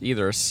 It's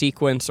either a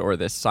sequence or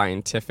this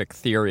scientific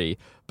theory.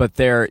 But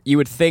you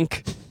would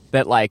think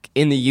that, like,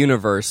 in the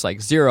universe,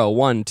 like 0,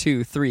 1,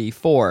 2, 3,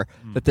 4,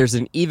 that there's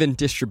an even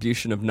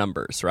distribution of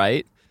numbers,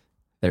 right?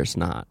 There's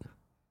not.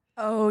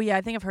 Oh, yeah,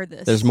 I think I've heard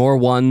this. There's more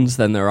 1s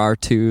than there are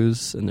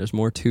 2s, and there's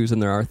more 2s than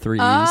there are 3s.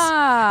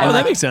 Ah. Oh,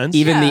 that makes sense.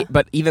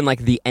 Even like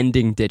the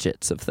ending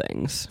digits of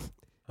things.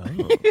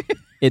 Oh.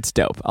 It's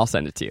dope. I'll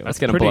send it to you. That's It's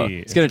gonna blow. pretty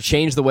It's gonna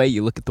change the way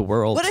you look at the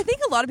world. What I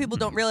think a lot of people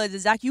don't realize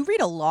is, Zach, you read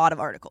a lot of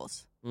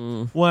articles.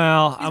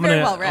 Well, I'm very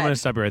gonna well read. I'm gonna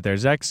stop you right there.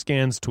 Zach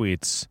scans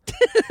tweets.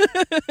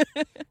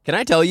 Can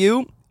I tell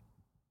you,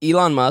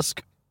 Elon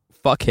Musk,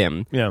 fuck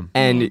him. Yeah.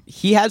 And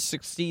he has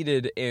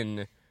succeeded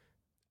in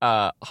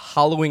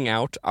hollowing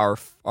out our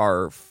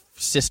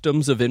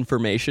systems of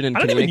information and I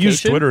don't communication. even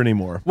use Twitter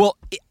anymore. Well,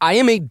 I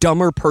am a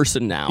dumber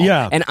person now.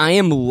 Yeah. And I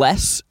am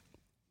less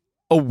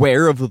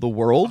aware of the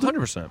world.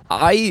 100%.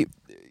 I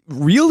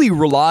really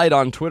relied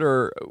on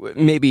Twitter,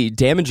 maybe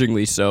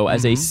damagingly so,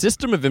 as a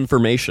system of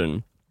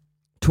information.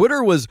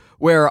 Twitter was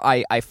where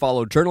I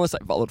followed journalists.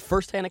 I followed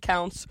firsthand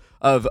accounts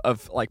of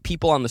like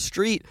people on the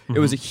street. It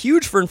was a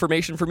huge for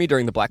information for me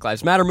during the Black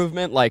Lives Matter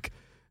movement. Like,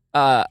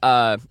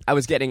 I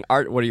was getting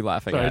art. What are you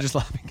laughing Sorry, at? I'm just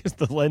laughing because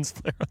the lens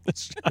flare on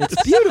this shot.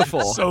 It's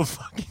beautiful. So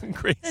fucking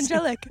crazy.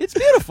 Angelic. It's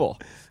beautiful.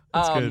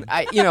 good.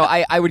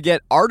 I would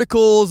get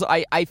articles.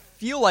 I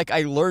feel like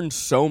I learned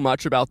so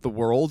much about the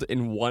world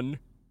in one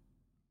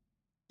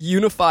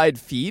unified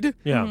feed.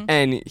 Yeah.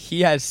 And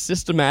he has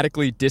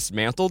systematically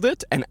dismantled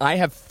it, and I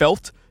have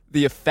felt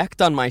the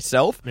effect on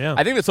myself. Yeah.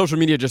 I think that social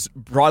media, just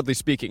broadly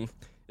speaking,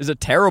 is a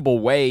terrible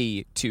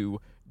way to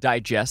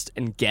digest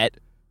and get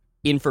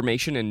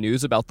information and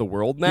news about the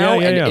world now,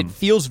 Yeah. it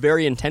feels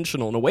very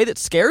intentional in a way that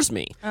scares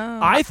me.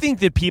 I think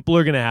that people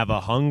are going to have a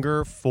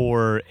hunger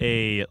for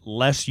a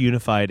less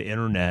unified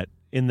internet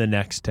in the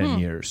next 10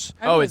 years.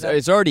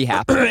 It's already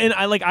happened.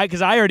 And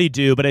because I already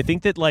do, but I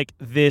think that like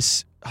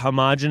this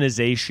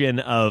homogenization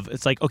of,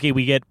 it's like, okay,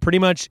 we get pretty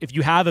much, if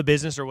you have a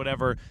business or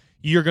whatever,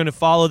 you're going to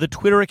follow the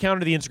Twitter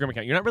account or the Instagram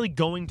account. You're not really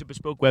going to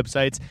bespoke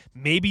websites.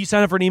 Maybe you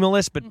sign up for an email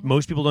list, but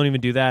most people don't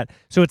even do that.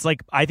 So it's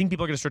like, I think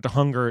people are going to start to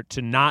hunger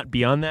to not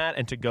be on that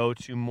and to go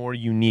to more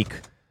unique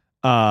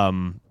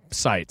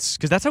sites.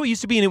 Because that's how it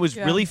used to be, and it was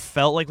really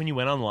felt like when you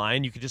went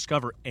online, you could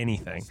discover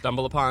anything.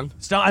 Stumble upon.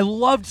 I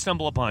loved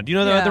Stumble Upon. Do you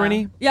know that,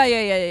 Rennie?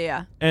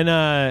 Yeah.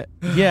 And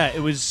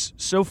it was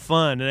so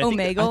fun. And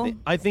Omegle?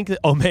 I think that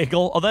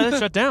Omegle, that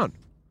shut down.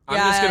 I'm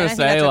just going to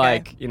say, that's okay.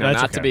 like,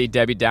 That's not to okay. be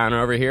Debbie Downer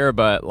over here,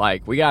 but,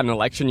 like, we got an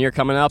election year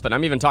coming up, and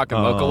I'm even talking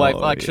local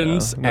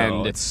elections. Yeah. No,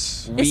 and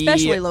it's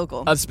Especially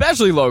local.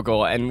 Especially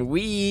local. And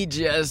we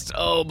just,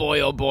 oh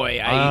boy.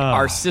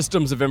 Our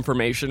systems of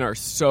information are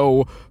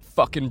so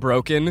fucking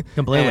broken.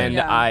 Completely. And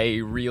Yeah.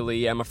 I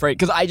really am afraid.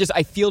 Because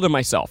I feel to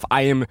myself,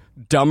 I am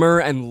dumber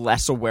and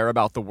less aware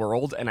about the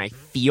world, and I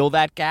feel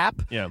that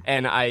gap. Yeah.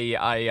 And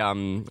I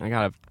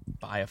gotta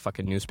buy a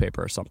fucking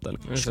newspaper or something.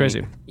 It's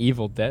crazy.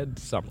 Evil Dead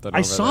something. I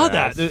over saw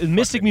there. that. The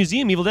Mystic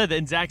Museum, Evil Dead,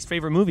 and Zach's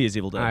favorite movie is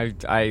Evil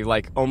Dead.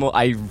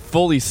 I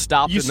fully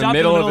stopped You in the stopped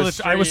middle of the I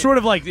street was sort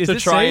of like, is to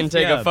this try safe? and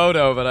take Yeah. a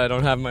photo, but I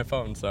don't have my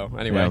phone. So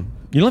anyway, Yeah.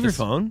 You love your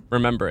phone?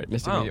 remember it.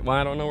 Mystic Oh. Museum. Well,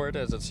 I don't know where it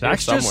is. It's here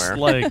Zach's somewhere. just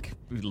like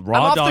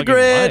raw off the dog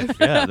grid. life.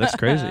 Yeah, that's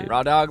crazy.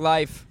 Raw dog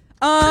life.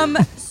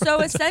 So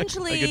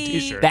essentially, Like a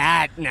t-shirt.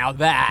 That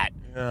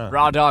Yeah.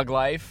 raw dog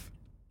life.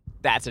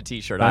 That's a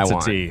T-shirt That's I a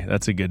want. T.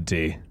 That's a good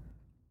T.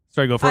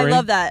 Sorry, go for it. I Rainey.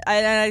 love that.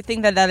 I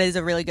think that is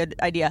a really good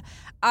idea.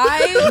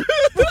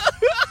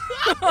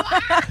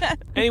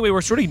 Anyway,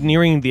 we're sort of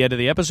nearing the end of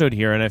the episode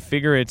here, and I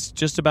figure it's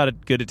just about as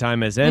good a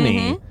time as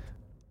any.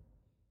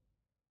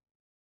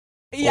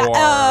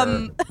 Yeah.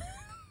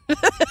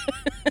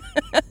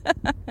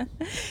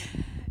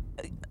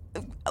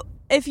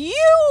 If you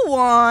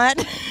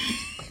want,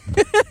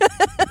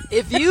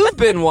 If you've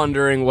been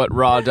wondering what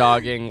raw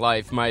dogging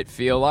life might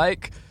feel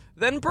like,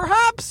 then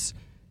perhaps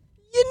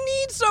you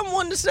need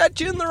someone to set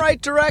you in the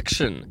right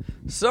direction.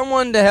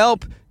 Someone to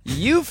help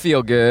you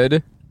feel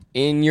good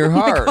in your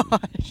heart.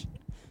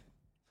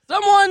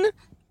 Someone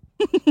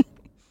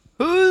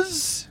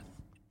whose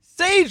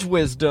sage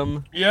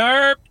wisdom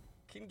Yerp.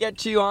 can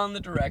get you on the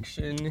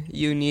direction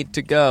you need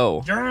to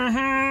go.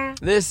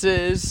 This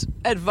is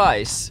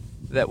advice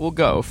that will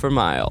go for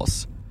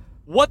miles.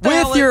 What the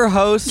hell With your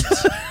host,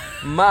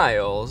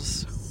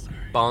 Miles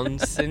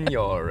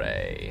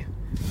Bonsignore.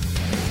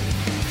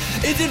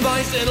 It's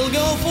advice that'll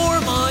go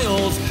for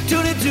miles.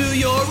 Tune it to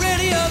your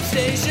radio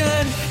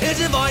station.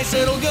 It's advice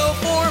that'll go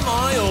for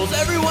miles.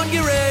 Everyone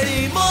get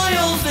ready,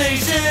 Miles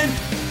Nation.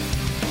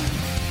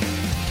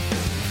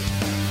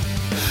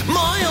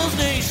 Miles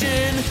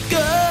Nation, go.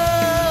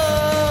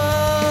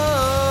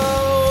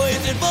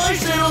 It's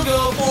advice that'll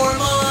go for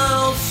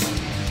miles.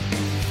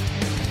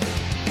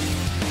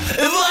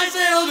 Advice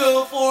that'll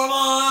go for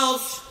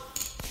miles.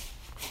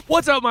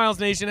 What's up, Miles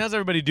Nation? How's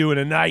everybody doing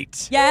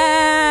tonight?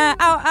 yeah,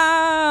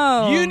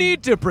 ow. You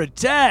need to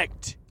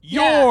protect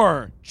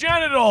your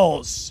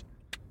genitals.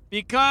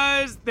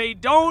 Because they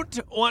don't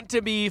want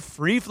to be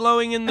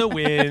free-flowing in the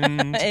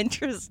wind.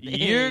 Interesting.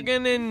 You're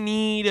going to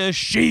need a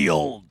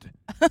shield.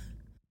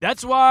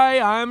 That's why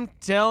I'm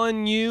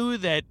telling you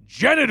that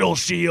genital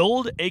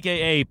shield,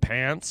 a.k.a.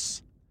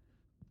 pants,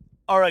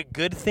 are a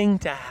good thing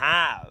to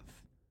have.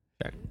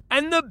 Okay.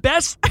 And the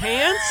best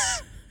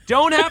pants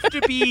don't have to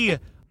be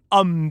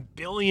 $1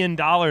 billion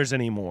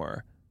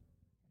anymore.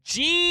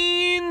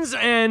 Jeans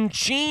and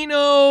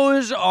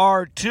chinos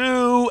are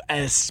too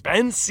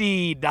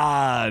expensive,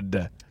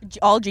 Dad.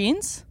 All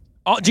jeans?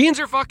 Jeans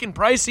are fucking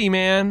pricey,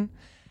 man.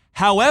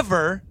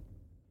 However,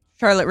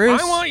 Charlotte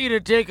Russe. I want you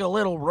to take a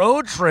little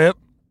road trip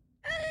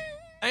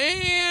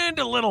and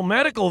a little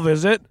medical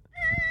visit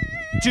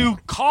to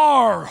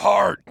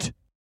Carhartt.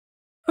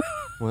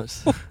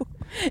 What's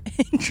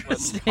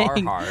Interesting.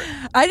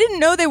 Carhartt? I didn't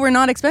know they were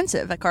not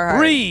expensive at Carhartt.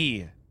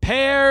 3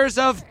 pairs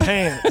of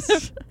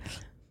pants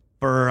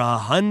for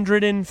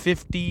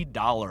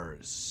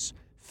 $150.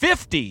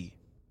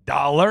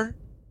 $50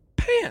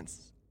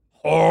 pants.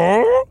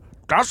 Oh,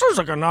 that sounds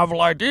like a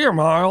novel idea,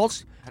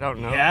 Miles. I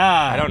don't know.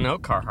 Yeah. I don't know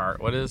Carhartt.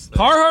 What is this?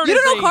 Carhartt You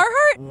is don't know a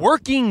Carhartt?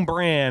 working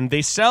brand.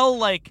 They sell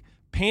like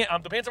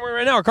the pants I'm wearing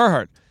right now are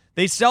Carhartt.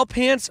 They sell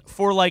pants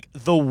for like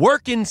the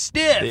working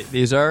stiff.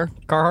 These are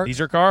Carhartt? These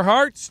are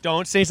Carhartts.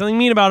 Don't say something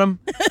mean about them.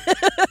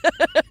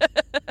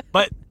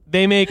 But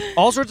they make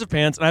all sorts of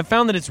pants, and I've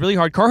found that it's really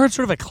hard. Carhartt's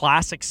sort of a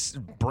classic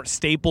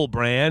staple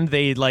brand.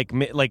 They like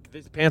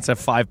these pants have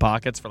 5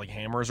 pockets for like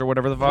hammers or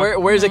whatever the fuck.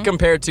 Where's it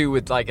compared to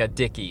with like a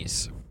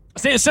Dickies?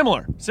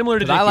 Similar to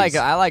Dickies.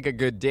 I like a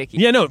good Dickie.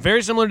 Yeah, no,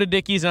 very similar to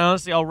Dickies, and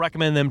honestly, I'll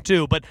recommend them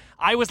too. But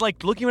I was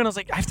like looking around, I was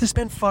like, I have to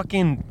spend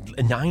fucking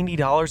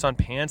 $90 on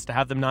pants to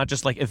have them not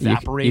just like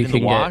evaporate in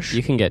the wash.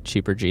 You can get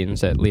cheaper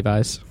jeans at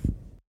Levi's.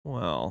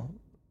 Well,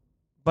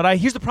 but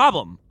here's the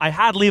problem. I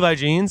had Levi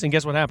jeans, and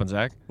guess what happened,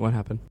 Zach? What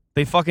happened?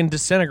 They fucking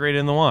disintegrated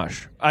in the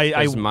wash.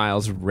 Because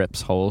Miles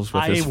rips holes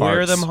with his farts. I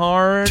wear them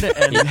hard,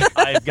 and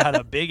I've got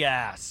a big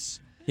ass.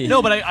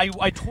 No, but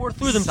I tore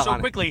through them so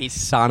quickly. He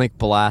sonic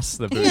blasts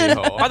the booty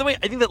hole. By the way,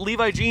 I think that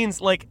Levi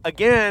jeans, like,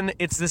 again,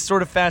 it's this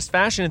sort of fast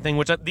fashion thing,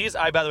 which by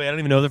the way, I don't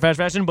even know they're fast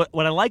fashion, but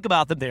what I like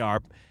about them, they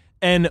are.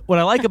 And what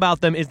I like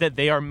about them is that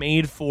they are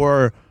made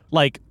for,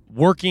 like,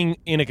 working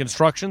in a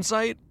construction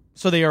site,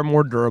 so they are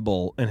more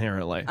durable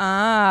inherently.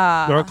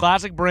 Ah. They're a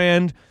classic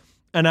brand,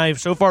 and I've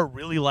so far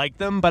really liked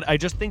them, but I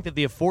just think that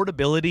the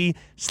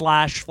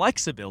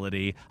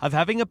affordability/flexibility of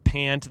having a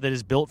pant that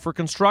is built for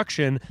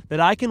construction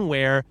that I can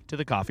wear to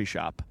the coffee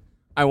shop.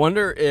 I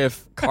wonder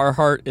if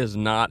Carhartt is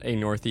not a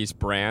Northeast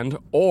brand,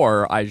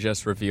 or I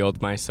just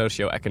revealed my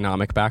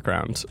socioeconomic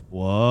background.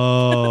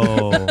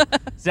 Whoa.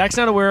 Zach's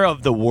not aware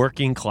of the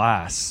working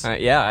class.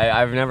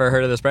 I've never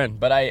heard of this brand,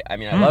 but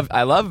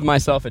I love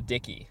myself a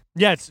Dickie.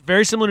 Yeah, it's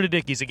very similar to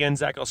Dickies. Again,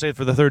 Zach, I'll say it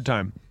for the 3rd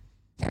time.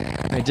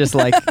 I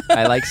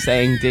like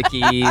saying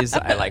Dickies.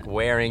 I like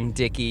wearing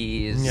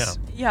Dickies. Yeah.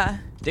 Yeah.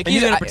 And you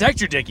gotta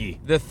protect your Dickie.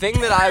 The thing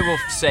that I will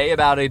say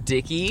about a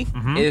Dickie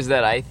is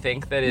that I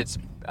think that it's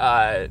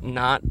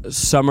not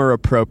summer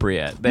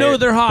appropriate. No,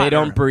 they're hot. They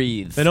don't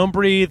breathe.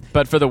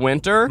 But for the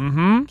winter,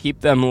 keep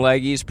them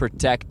leggies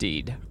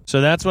protected. So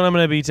that's what I'm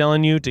going to be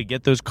telling you, to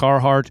get those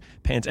Carhartt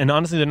pants. And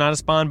honestly, they're not a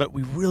Spawn, but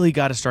we really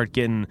got to start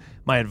getting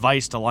my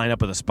advice to line up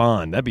with a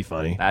Spawn. That'd be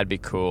funny. That'd be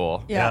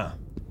cool. Yeah.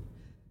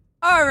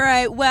 All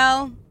right.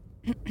 Well,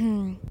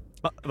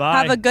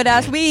 Bye. have a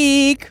good-ass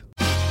week.